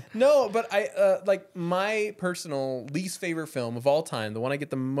again. No, but I like my personal least favorite film of all time. The one I get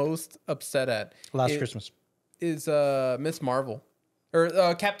the most upset at. Last Christmas. Is Miss Marvel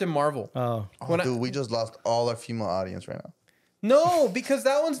or Captain Marvel. Oh. Dude, we just lost all our female audience right now. No, because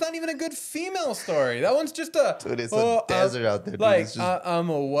that one's not even a good female story. That one's just a Dude, it's a desert out there, dude. Like It's just- I'm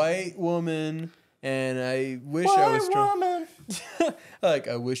a white woman and I wish I was strong. Woman. Like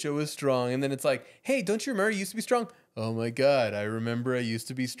I wish I was strong, and then it's like, hey, don't you remember you used to be strong? Oh my God, I remember I used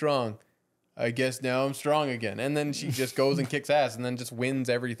to be strong. I guess now I'm strong again. And then she just goes and kicks ass and then just wins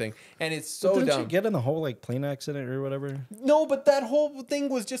everything. And it's so Didn't dumb. she get in the whole like plane accident or whatever? No, but that whole thing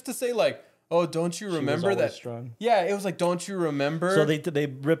was just to say like, oh, don't you remember always that? strong. Yeah, it was like, don't you remember? So they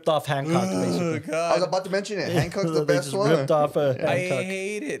ripped off Hancock Oh, basically. I was God. about to mention it. Hancock's the They best just one. ripped off a I Hancock.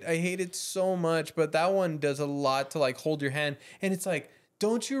 hate it. I hate it so much. But that one does a lot to like hold your hand. And it's like,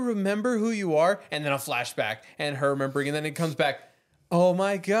 don't you remember who you are? And then a flashback and her remembering. And then it comes back. Oh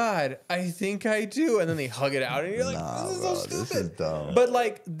my God, I think I do. And then they hug it out. And you're like, this is so stupid. This is dumb. But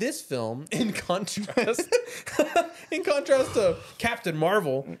like this film, in contrast, to Captain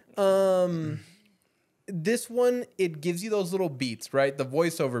Marvel, this one, it gives you those little beats, right? The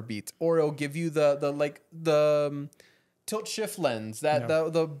voiceover beats, or it'll give you the tilt shift lens, that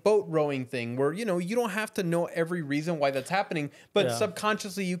the boat rowing thing, where you don't have to know every reason why that's happening, but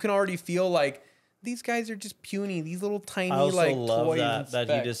subconsciously you can already feel like these guys are just puny, these little tiny I also like love toys. that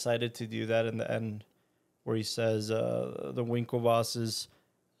he specks. decided to do that in the end, where he says the Winklevosses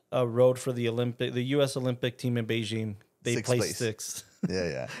rode for the U.S. Olympic team in Beijing. They Sixth placed place. sixth.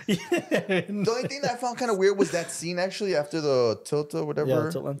 Yeah. The only thing that I found kind of weird was that scene actually after the tilt or whatever. Yeah,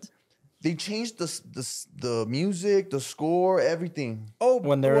 tilt lens. They changed the music, the score, everything. Oh,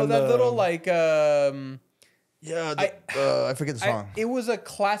 When they're well, in that the- little like Yeah, I forget the song. it was a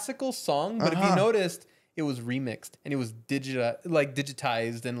classical song, but if you noticed, it was remixed and it was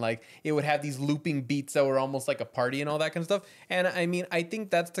digitized, and like it would have these looping beats that were almost like a party and all that kind of stuff. And I mean, I think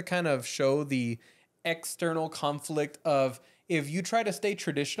that's to kind of show the external conflict of, if you try to stay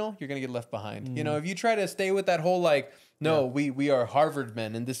traditional, you're gonna get left behind. If you try to stay with that whole like, no, we are Harvard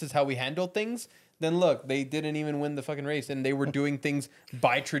men and this is how we handle things, then look, they didn't even win the fucking race, and they were doing things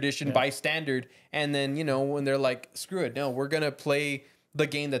by tradition, by standard. And then when they're like, screw it, no, we're gonna play the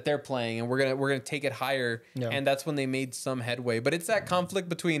game that they're playing, and we're gonna take it higher. And that's when they made some headway. But it's that conflict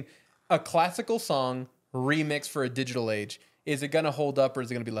between a classical song remixed for a digital age. Is it gonna hold up, or is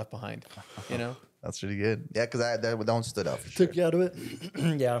it gonna be left behind? That's pretty good. Yeah, because that one stood out for sure. Took you out of it.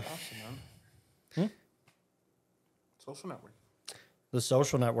 Yeah. Social network. The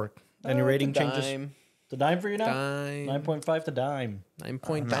Social Network. Any rating changes? Dime. The dime for you now? Dime. 9.5 to dime.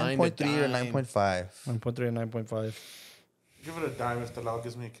 9.9 9.3 or 9.5. 9.3 and 9.5. Give it a dime if the dog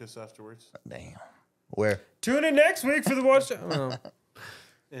gives me a kiss afterwards. Damn. Where? Tune in next week for the watch. Oh.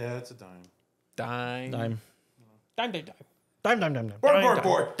 Yeah, it's a dime. Dime. Dime. Dime, dime, dime. Dime, dime, dime, dime.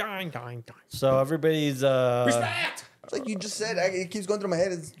 Dime, dime, dime. So everybody's Respect! Like you just said, it keeps going through my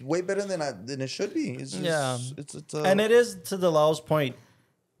head. It's way better than it should be. It's just, Yeah. It's and it is, to the Lao's point,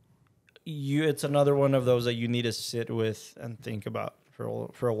 it's another one of those that you need to sit with and think about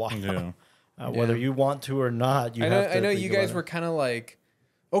for a while. Yeah. Whether you want to or not, you I have to. know think you guys about were it. kind of like,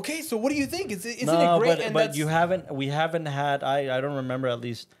 okay, so what do you think? Isn't it No, great? but we haven't had. I don't remember at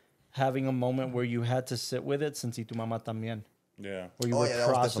least having a moment where you had to sit with it since Y Tu Mamá También. Yeah. Where you Oh were yeah, that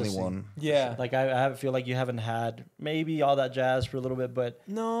was processing. definitely one. Yeah. Like I feel like you haven't had maybe all that jazz for a little bit, but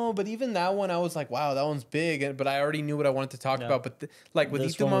No, but even that one, I was like, wow, that one's big. But I already knew what I wanted to talk about. But like with Y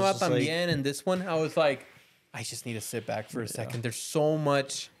This Tu one was Mamá just like- También and this one, I was like, I just need to sit back for a second. There's so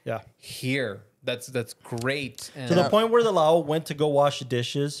much here. That's great. And to the point where the Lao went to go wash the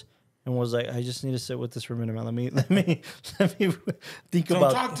dishes and was like, I just need to sit with this for a minute, man. Let me think Don't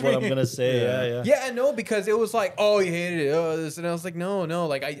about talk to what me. I'm gonna say. Yeah. Yeah, no, because it was like, oh, you hated it, oh, this, and I was like, no,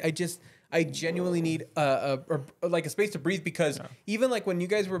 like I genuinely need like a space to breathe, because even like when you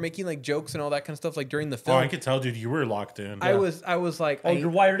guys were making like jokes and all that kind of stuff, like during the Oh, film, I could tell, dude, you were locked in. I was like, Oh, you're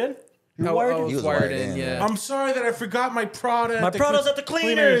wired in? You're I wired in? was He was wired wired in, in, yeah. I'm sorry that I forgot my product. My Prado's at the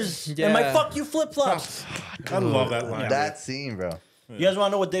cleaners. And my Yeah. fuck you flip flops. I love that line. That scene, bro. You guys want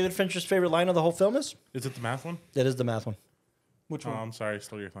to know what David Fincher's favorite line of the whole film is? Is it the math one? That is the math one. Which Oh, one? I'm sorry, I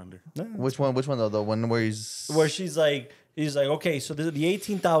stole your thunder. Which one though? The one where he's Where he's like, okay, so the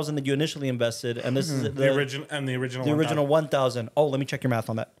 18,000 that you initially invested, and this is The original. the original 1,000. Oh, let me check your math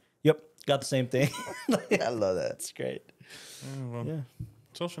on that. Yep, got the same thing. I love that. That's great. Well, Yeah.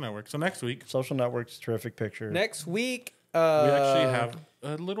 Social network. So next week Social Network's terrific picture. Next week, we actually have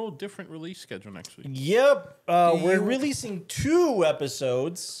a little different release schedule next week. Yep, we're you- releasing 2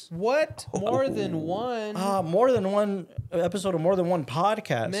 episodes. what more than one? More than one episode of more than one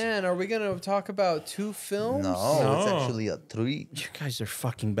podcast. Man, are we gonna talk about 2 films? No, it's actually a 3. You guys are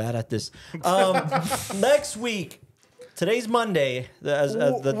fucking bad at this. Next week, today's Monday.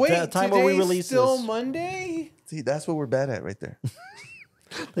 The Wait, time where we today's release still this. Monday? See, that's what we're bad at right there.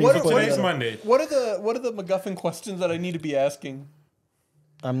 What Today's are Monday. What are the MacGuffin questions that I need to be asking?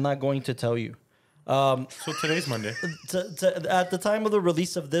 I'm not going to tell you. So today's Monday. At the time of the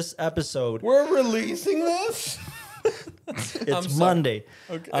release of this episode, We're releasing this? It's Monday.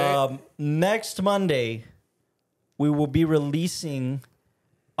 Okay. Next Monday, we will be releasing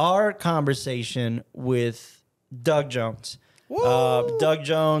our conversation with Doug Jones. Doug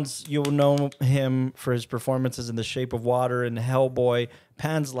Jones, you'll know him for his performances in The Shape of Water and Hellboy,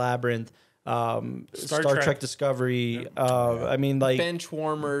 Pan's Labyrinth, Star Trek Discovery. I mean, like Bench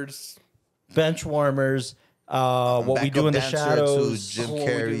warmers. What We Do in the Shadows. Jim What We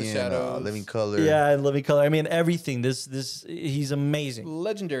Do in the Carrey Shadows. and Living Color. Yeah, and Living Color. I mean, everything. He's amazing.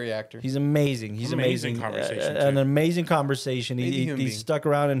 Legendary actor. He's amazing. He's Amazing amazing. conversation, An too. amazing conversation. Amazing He human being. stuck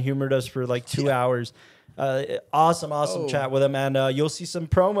around and humored us for like 2 hours. Awesome chat with him. And you'll see some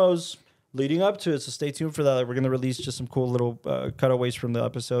promos leading up to it. So stay tuned for that. We're going to release just some cool little cutaways from the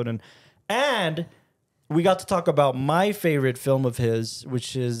episode. And we got to talk about my favorite film of his,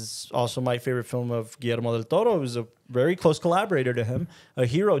 which is also my favorite film of Guillermo del Toro, who's a very close collaborator to him, a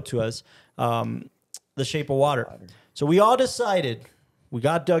hero to us, The Shape of Water. So we all decided, we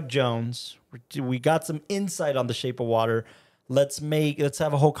got Doug Jones, we got some insight on The Shape of Water. Let's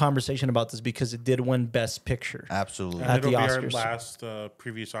have a whole conversation about this because it did win Best Picture. Absolutely. At It'll the be Oscars. our last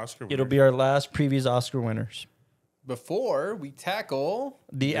previous Oscar winner. It'll be our last previous Oscar winners. Before we tackle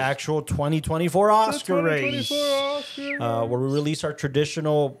The actual 2024 Oscar race. Where we release our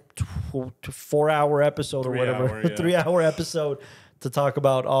traditional 4-hour episode or 3 whatever, hour, yeah. 3-hour episode to talk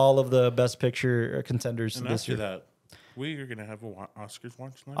about all of the Best Picture contenders And this after year. that, we are going to have a Oscars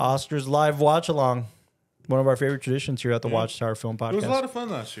watch night. Oscars live watch along. One of our favorite traditions here at the WatchTower Film Podcast. It was a lot of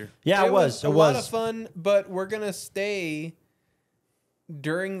fun last year. Yeah, it was. a lot of fun, but we're gonna stay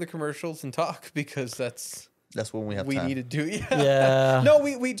during the commercials and talk because that's when we have we time. need to do. Yeah. No,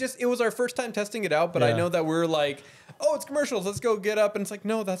 we just it was our first time testing it out, but I Yeah. know that we're like, oh, it's commercials. Let's go get up, and it's like,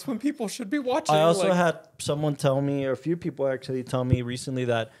 no, that's when people should be watching. I also like, had someone tell me, or a few people actually tell me recently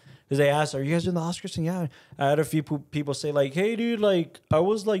that, because they asked, "Are you guys doing the Oscars?" And yeah, I had a few people say like, "Hey, dude, like I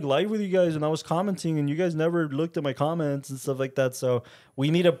was like live with you guys and I was commenting, and you guys never looked at my comments and stuff like that." So we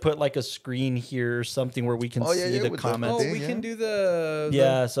need to put like a screen here or something where we can see the with comments. oh, we can do the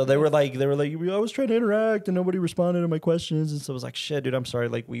Yeah, so they were like, I was trying to interact and nobody responded to my questions, and so I was like, shit, dude, I'm sorry.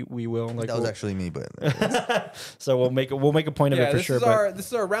 Like we will. Like That was we'll- actually me, but so we'll make a point of it for this sure. is But this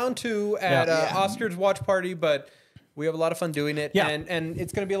is our round 2 at Oscars watch party, but we have a lot of fun doing it. Yeah. And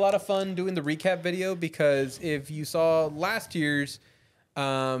it's going to be a lot of fun doing the recap video because if you saw last year's,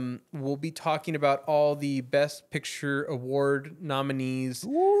 we'll be talking about all the Best Picture Award nominees,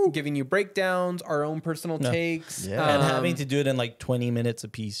 giving you breakdowns, our own personal takes. Yeah. and having to do it in like 20 minutes a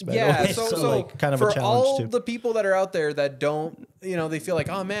piece. By the Yeah, way. so like kind of for a challenge all too. the people that are out there that don't, they feel like,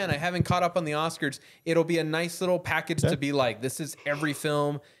 oh man, I haven't caught up on the Oscars. It'll be a nice little package to be like, this is every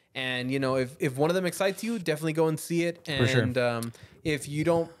film. And if one of them excites you, definitely go and see it. And sure. If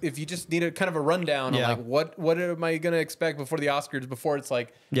you just need a kind of a rundown on like what am I gonna expect before the Oscars? Before it's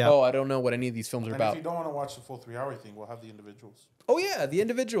like, oh, I don't know what any of these films are And about. if you don't want to watch the full 3-hour thing, we'll have the individuals. Oh yeah, the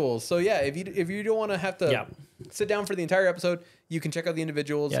individuals. So yeah, if you don't want to have to sit down for the entire episode, you can check out the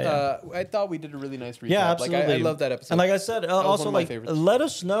individuals. I thought we did a really nice recap. Yeah, absolutely. Like I love that episode. And like I said, was also one of my like favorites. let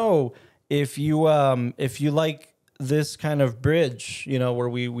us know if you like this kind of bridge, where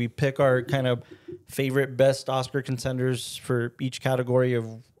we pick our kind of favorite best Oscar contenders for each category of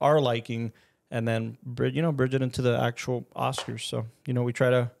our liking, and then bridge it into the actual Oscars. So we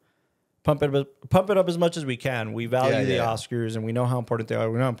try to pump it up as much as we can. We value the Oscars, and we know how important they are.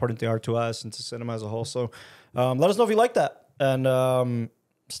 We know how important they are to us and to cinema as a whole. So let us know if you like that, and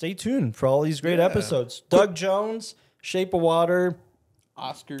stay tuned for all these great episodes. Doug Jones, Shape of Water,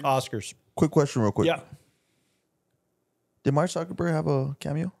 Oscars. quick question, real quick. Yeah. Did Mark Zuckerberg have a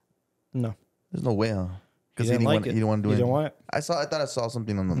cameo? No. There's no way, huh? Because He didn't like it. He didn't want to do He it. didn't want it. I thought I saw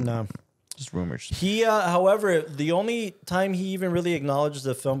something on the No. just rumors. He, however, the only time he even really acknowledged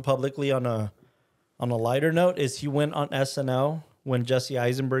the film publicly on a lighter note is he went on SNL when Jesse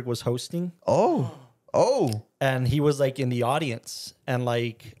Eisenberg was hosting, Oh, and he was like in the audience, and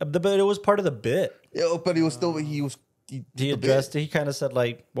like, but it was part of the bit. yeah, but he was still He addressed it. He kind of said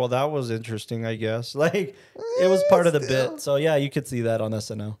like, "Well, that was interesting, I guess." Like, it was part of the still. bit. So yeah, you could see that on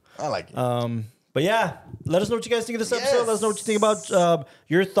SNL. I like it. But yeah, let us know what you guys think of this episode. Yes. Let us know what you think about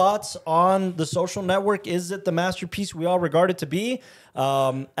your thoughts on The Social Network. Is it the masterpiece we all regard it to be?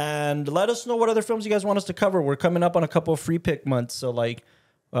 And let us know what other films you guys want us to cover. We're coming up on a couple of free pick months. So like,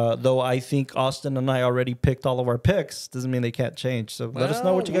 though I think Austin and I already picked all of our picks, doesn't mean they can't change. So let us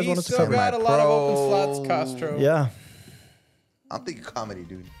know what you guys want us to cover. We still got a lot of open Pros. slots, Castro. Yeah. I'm thinking comedy,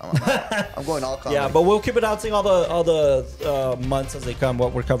 dude. I'm going all comedy. Yeah, but we'll keep announcing all the months as they come,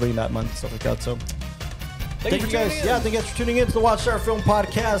 what we're covering that month, stuff like that. So thank you guys. Yeah, thank you guys for tuning in to the WatchTower Film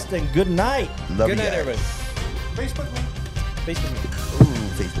Podcast, and good night. Love Good you night, guys. everybody. Facebook, man. Facebook. Ooh,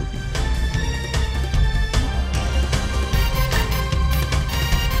 Facebook.